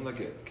una persona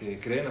que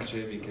cree en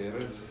Hashem y que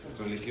eres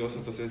religioso,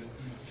 entonces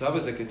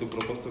sabes de que tu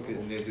propósito que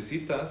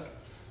necesitas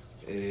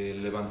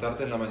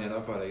levantarte en la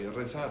mañana para ir a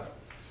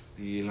rezar.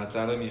 Y en la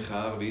tarde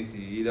minjar, y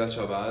ir a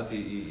Shabbat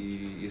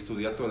y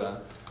estudiar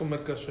Torah.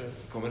 Comer kasher.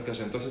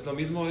 Entonces lo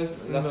mismo es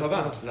la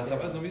tzabá. La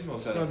tzabá es lo mismo. O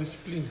sea,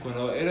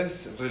 cuando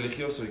eres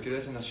religioso y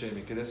crees en Hashem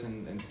y crees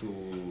en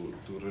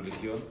tu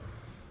religión,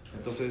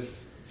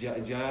 entonces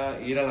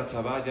ya ir a la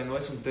tzabá ya no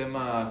es un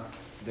tema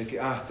de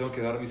que, tengo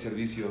que dar mi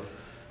servicio,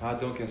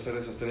 tengo que hacer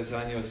esos 3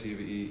 años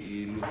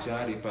y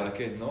luchar y para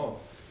qué. No,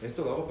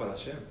 esto lo hago para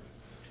Hashem,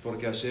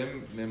 porque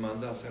Hashem me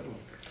manda a hacerlo.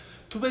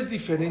 ¿Tú ves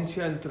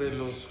diferencia entre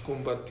los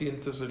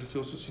combatientes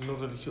religiosos y no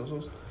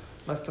religiosos?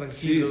 Más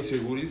tranquilos. Sí,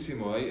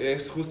 segurísimo.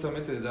 Es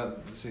justamente...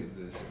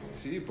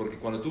 Sí, porque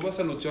cuando tú vas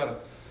a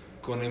luchar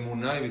con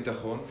emuná y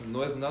bitajón,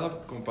 no es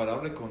nada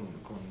comparable con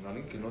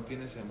alguien que no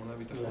tiene esa emuná y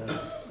bitajón.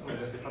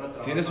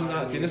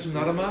 Tienes un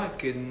arma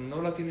que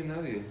no la tiene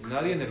nadie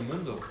en el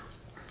mundo.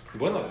 Y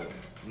bueno,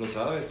 lo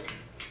sabes.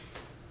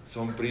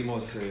 Son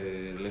primos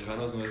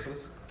lejanos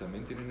nuestros,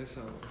 también tienen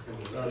esa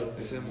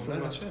emuná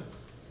en Hashem.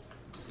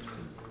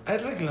 ¿Hay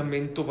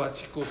reglamento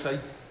básico? ¿Hay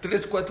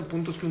 3-4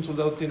 puntos que un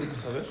soldado tiene que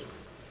saber?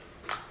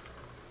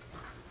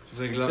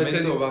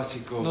 Reglamento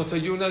básico. No sé,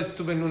 yo una vez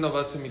estuve en una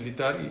base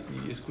militar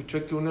y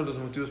escuché que uno de los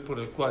motivos por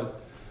el cual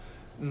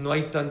no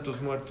hay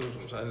tantos muertos,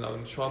 o sea, en la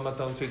Shoah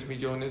mataron 6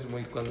 millones,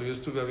 cuando yo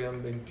estuve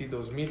habían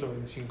 22,000 o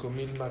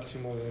 25,000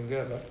 máximo en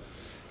guerra,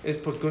 es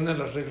porque una de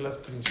las reglas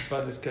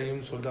principales que hay en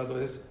un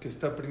soldado es que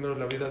está primero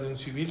la vida de un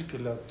civil que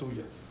la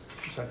tuya.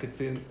 O sea, que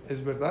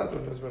 ¿es verdad o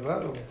no es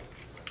verdad?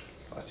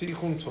 Así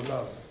dijo un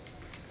soldado.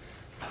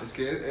 Es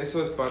que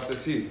eso es parte,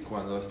 sí,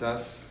 cuando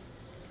estás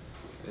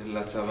en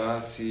la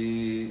tzabá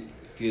sí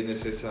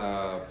tienes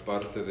esa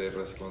parte de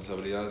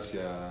responsabilidad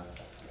hacia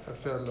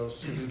los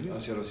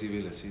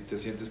civiles, sí, te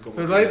sientes como...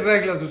 Pero hay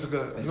reglas,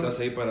 estás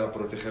ahí para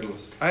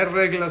protegerlos. Hay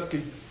reglas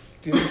que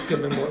tienes que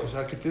memorizar, o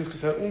sea, que tienes que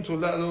ser un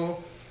soldado,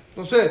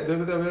 no sé,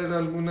 debe de haber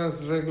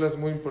algunas reglas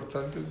muy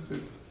importantes,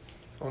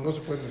 o no se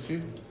pueden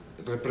decir.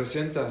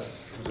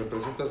 Representas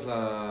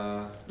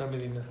la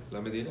Medina.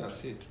 La Medina,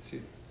 sí.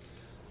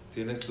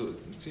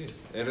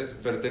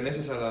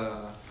 Perteneces a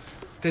la...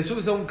 Te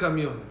subes a un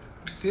camión,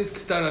 tienes que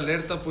estar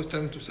alerta, puedes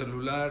estar en tu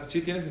celular.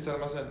 Sí, tienes que estar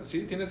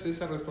tienes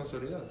esa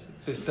responsabilidad. Sí.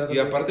 Y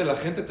aparte la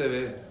gente te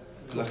ve,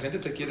 la gente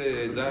te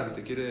quiere dar,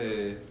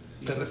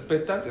 ¿Te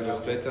respetan?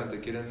 Te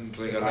quieren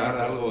regalar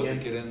algo, te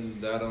quieren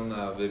dar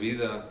una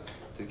bebida.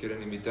 Te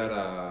quieren invitar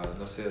a,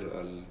 no sé,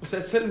 o sea,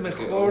 es el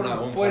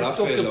mejor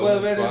puesto que puede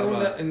haber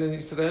en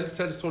Israel,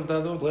 ser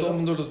soldado, todo el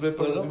mundo los ve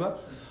por arriba,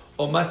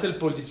 o más el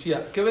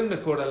policía. ¿Qué ven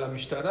mejor, a la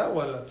mishtara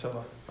o a la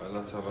tzabá? A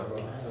la tzabá.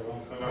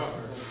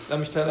 La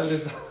mishtara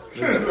les da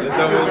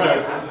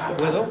vueltas.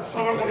 ¿Puedo?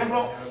 Por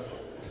ejemplo,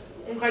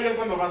 un jayal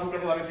cuando va a su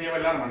casa también se lleva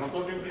el arma, ¿no? Todo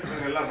el tiempo tiene que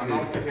tener el arma, ¿no?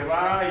 Aunque se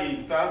va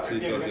y tal, tiene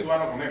que tener su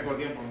arma con él todo el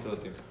tiempo. Todo el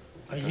tiempo.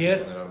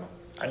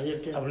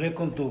 Ayer hablé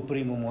con tu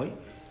primo Moy.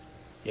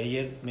 Y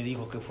ayer me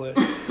dijo que fue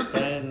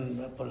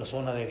por la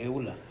zona de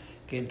Geula,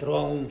 que entró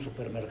a un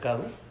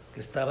supermercado que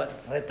estaba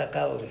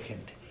retacado de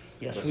gente.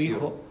 Y a su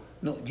hijo,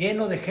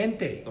 lleno de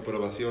gente. No,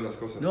 pero vacío las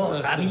cosas. No,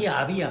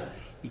 había.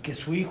 Y que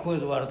su hijo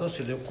Eduardo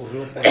se le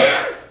ocurrió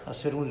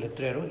hacer un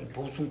letrero y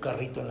puso un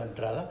carrito en la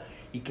entrada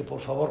y que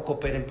por favor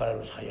cooperen para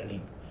los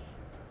hayalim.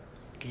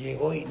 Que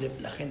llegó y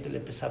la gente le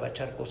empezaba a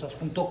echar cosas.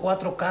 Juntó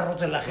 4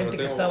 carros de la gente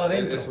que estaba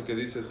dentro. Eso que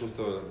dices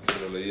justo se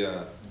lo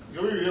leía...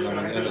 Yo vi videos que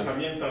la gente les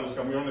avienta los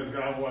camiones,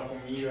 agua,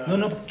 comida.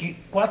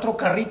 4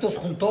 carritos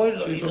juntó él.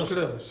 Sí, lo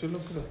creo.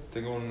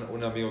 Tengo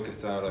un amigo que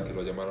está ahora que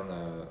lo llamaron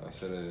a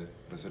ser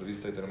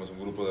reservista y tenemos un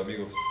grupo de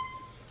amigos.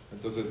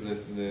 Entonces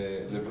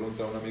le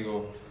pregunta a un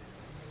amigo,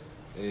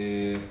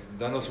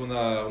 danos un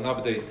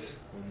update,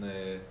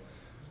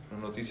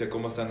 una noticia,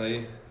 ¿cómo están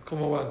ahí?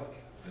 ¿Cómo van?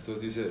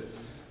 Entonces dice,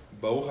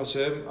 Baruch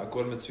Hashem,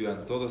 Akol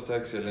Metzuyan, todo está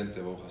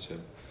excelente, Baruch Hashem.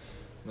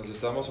 Nos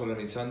estamos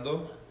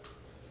organizando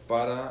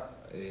para...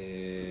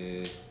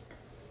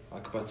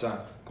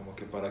 Akpatza, como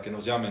que para que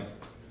nos llamen.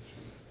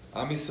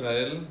 Am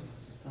Israel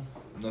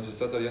nos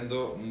está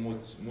trayendo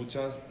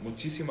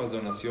muchísimas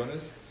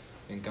donaciones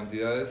en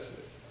cantidades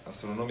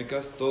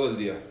astronómicas todo el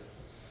día.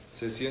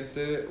 Se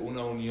siente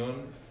una unión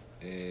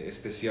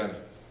especial.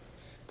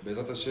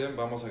 Bezat Hashem,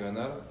 vamos a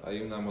ganar,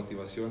 hay una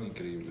motivación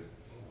increíble.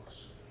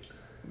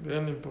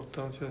 Vean la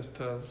importancia de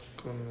estar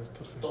con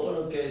esta gente.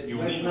 Todo lo que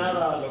no es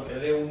nada lo que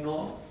dé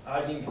uno a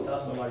alguien que está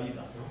dando la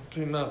vida, ¿no?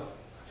 Sin nada.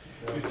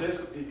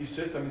 ¿Y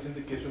ustedes también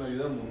sienten que es una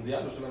ayuda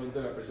mundial o solamente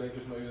de la persona, que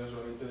es una ayuda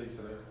solamente de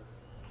Israel?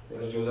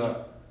 Una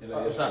ayuda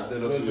de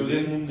los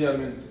judíos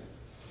mundialmente.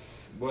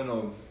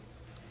 Bueno,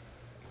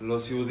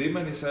 los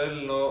judíos en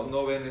Israel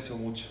no ven eso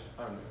mucho.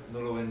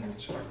 No lo ven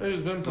mucho.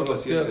 Ellos ven por la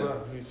tierra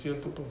y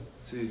sienten por...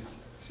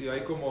 Sí,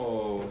 hay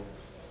como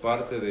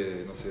parte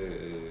de, no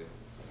sé,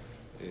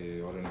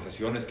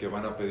 organizaciones que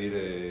van a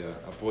pedir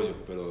apoyo,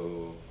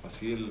 pero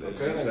así el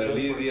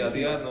israelí día a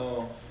día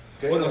no...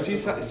 Bueno, sí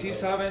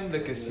saben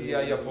de que sí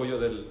hay apoyo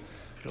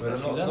pero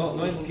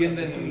no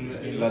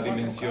entienden la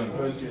dimensión.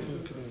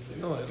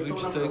 No, el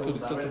ripsteak,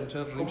 ahorita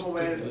mucha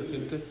ripsteak, la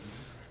gente...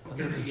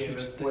 ¿Qué sigue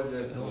después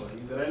de esto?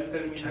 Israel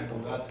termina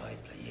con Gaza.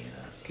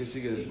 ¿Qué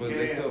sigue después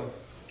de esto?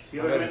 Sí,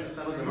 obviamente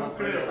están los demás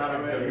países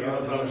árabes.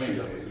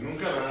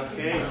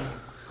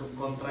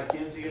 ¿Contra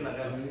quién sigue la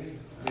guerra?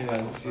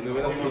 Mira, si le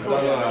hubieras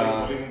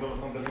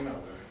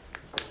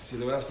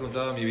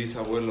preguntado a mi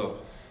bisabuelo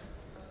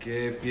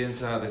qué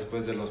piensa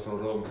después de los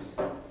pogroms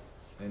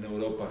en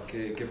Europa,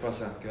 qué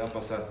pasa, qué va a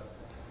pasar,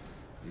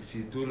 y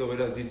si tú lo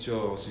hubieras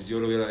dicho, o si yo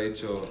lo hubiera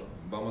dicho,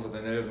 vamos a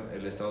tener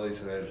el Estado de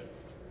Israel,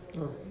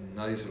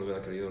 nadie se lo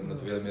hubiera creído, me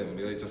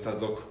hubiera dicho, estás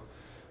loco.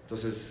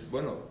 Entonces,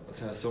 bueno, o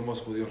sea,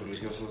 somos judíos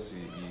religiosos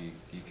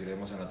y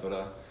creemos en la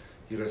Torah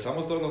y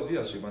rezamos todos los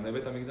días, Shimane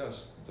Bet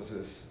Hamikdash.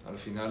 Entonces, al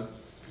final,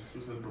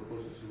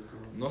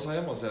 no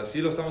sabemos, o sea,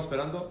 sí lo estamos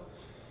esperando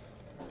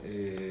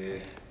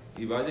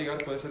y va a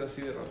llegar, puede ser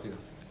así de rápido.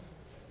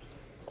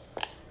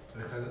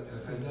 ¿El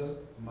Haidal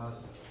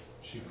más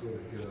chico de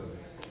qué edad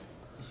es?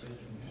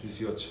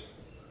 18.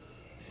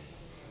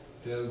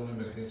 Si hay alguna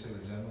emergencia,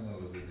 ¿les llaman a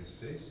los de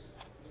 16?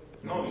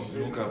 No,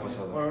 nunca ha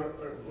pasado.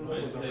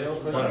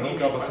 Bueno,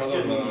 nunca ha pasado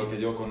lo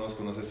que yo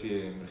conozco. No sé si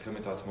en el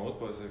Gemet Atzmaut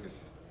puede ser que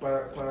sí.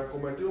 Para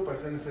combatir o para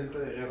estar en frente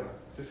de guerra,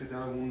 ¿ustedes que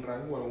tienen algún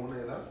rango, alguna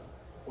edad?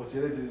 ¿O si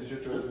eres de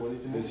 18 es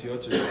buenísimo?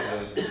 18 ya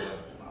puedes entrar.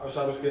 O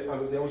sea,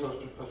 digamos, a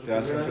los te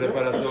hacen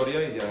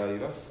preparatoria y ya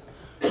ibas.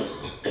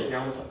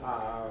 Digamos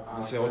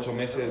no sé, 8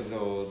 meses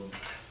o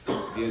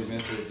 10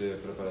 meses de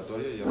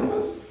preparatoria y ya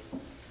vas.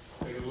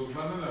 ¿Pero los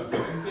mandan al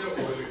frente o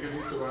el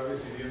ejército va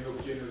decidiendo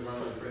quiénes van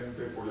al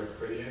frente por la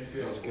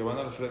experiencia? Los que van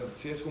al frente,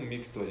 sí es un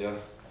mixto ya.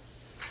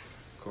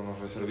 Con los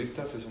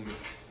reservistas es un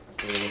mixto.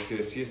 Pero los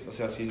que sí, o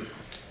sea, sí.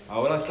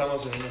 Ahora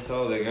estamos en un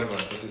estado de guerra,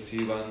 entonces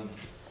sí van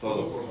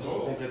todos.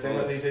 Aunque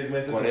tengas 6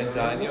 meses.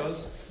 40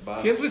 años.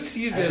 ¿Quién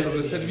recibe? Los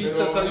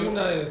reservistas, hay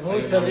una...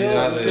 Hoy salió,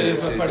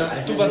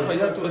 tú vas para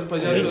allá, tú vas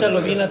para allá. Ahorita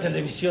lo vi en la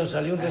televisión,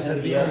 salió un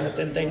reservista,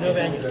 79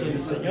 años tiene el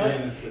señor,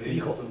 y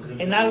dijo,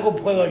 en algo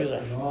puedo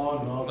ayudar.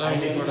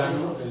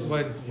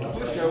 Bueno,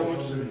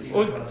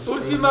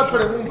 última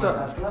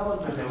pregunta.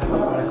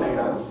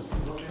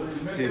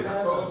 Sí.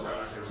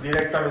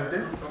 ¿Directamente?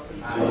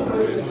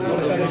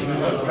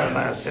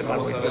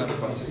 Vamos a ver qué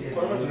pasa.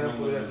 ¿Cuál manera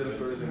podría ser el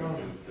peor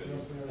escenario?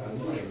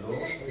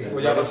 ¿O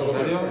ya pasó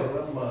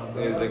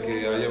desde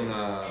que haya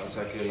o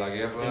sea, que la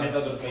guerra...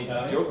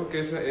 Yo creo que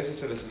ese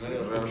es el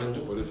escenario realmente,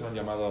 por eso han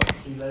llamado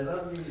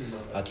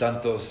a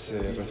tantos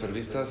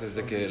reservistas,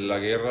 desde que la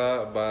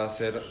guerra va a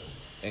ser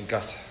en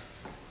casa,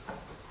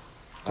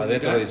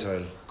 adentro de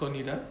Israel. ¿Con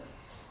Irán?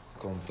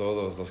 Con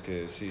todos los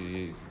que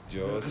sí,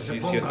 yo sí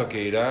siento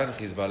que Irán,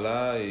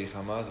 Hezbollah y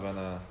Hamas van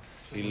a...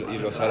 Y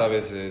los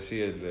árabes,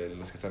 sí,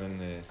 los que están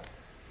en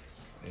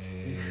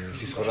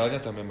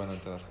Cisjordania también van a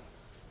entrar.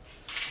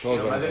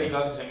 Todos lo más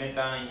delicado es que se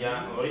metan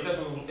ya. Ahorita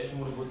es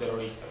un grupo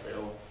terrorista,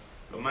 pero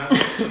lo más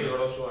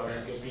peligroso, a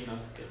ver qué opinas,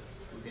 que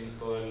tú tienes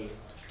todo el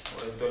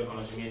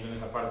conocimiento en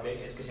esa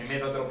parte, es que se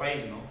meta a otro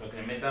país, ¿no? O sea, que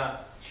se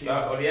meta.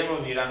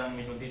 Olvidemos Irán un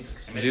minutito,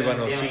 que se meta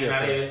Líbano, en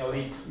Arabia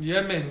Saudita.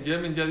 Yemen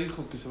ya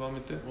dijo que se va a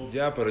meter.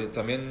 Ya, pero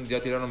también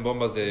ya tiraron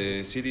bombas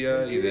de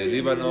Siria y de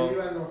Líbano.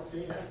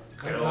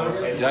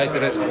 Pero ya hay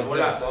 3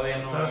 fronteras.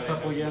 Qatar está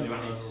apoyando.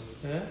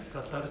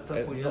 Qatar está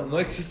apoyando. No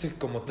existe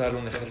como tal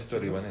un ejército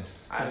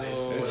libanés.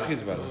 Es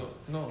Hezbollah.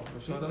 No,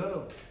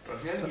 claro. Al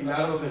final el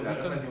milagro de la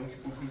guerra de Yom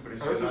Kippur fue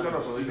impresionante.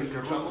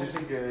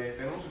 Dicen que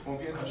tenemos que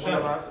confiar en Hashem.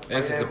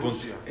 Ese es el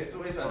punto.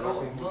 Eso es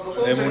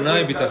Emuná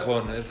y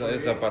bitajón, es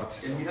la parte.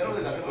 El milagro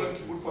de la guerra de Yom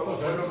Kippur fue algo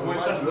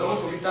luego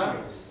ahorita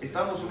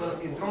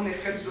entraron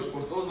ejércitos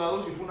por todos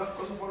lados y fue una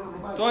cosa fuera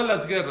normal. Todas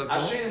las guerras,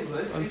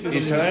 ¿no?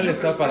 Israel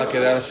está para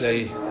quedarse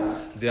ahí.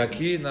 De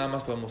aquí nada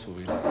más podemos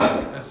subir.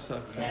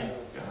 Exacto.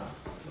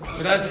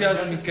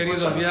 Gracias, mi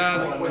querido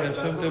Aviad. Que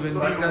Hashem te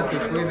bendiga, te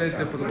cuide,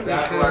 te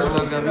proteja, te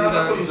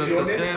da vida.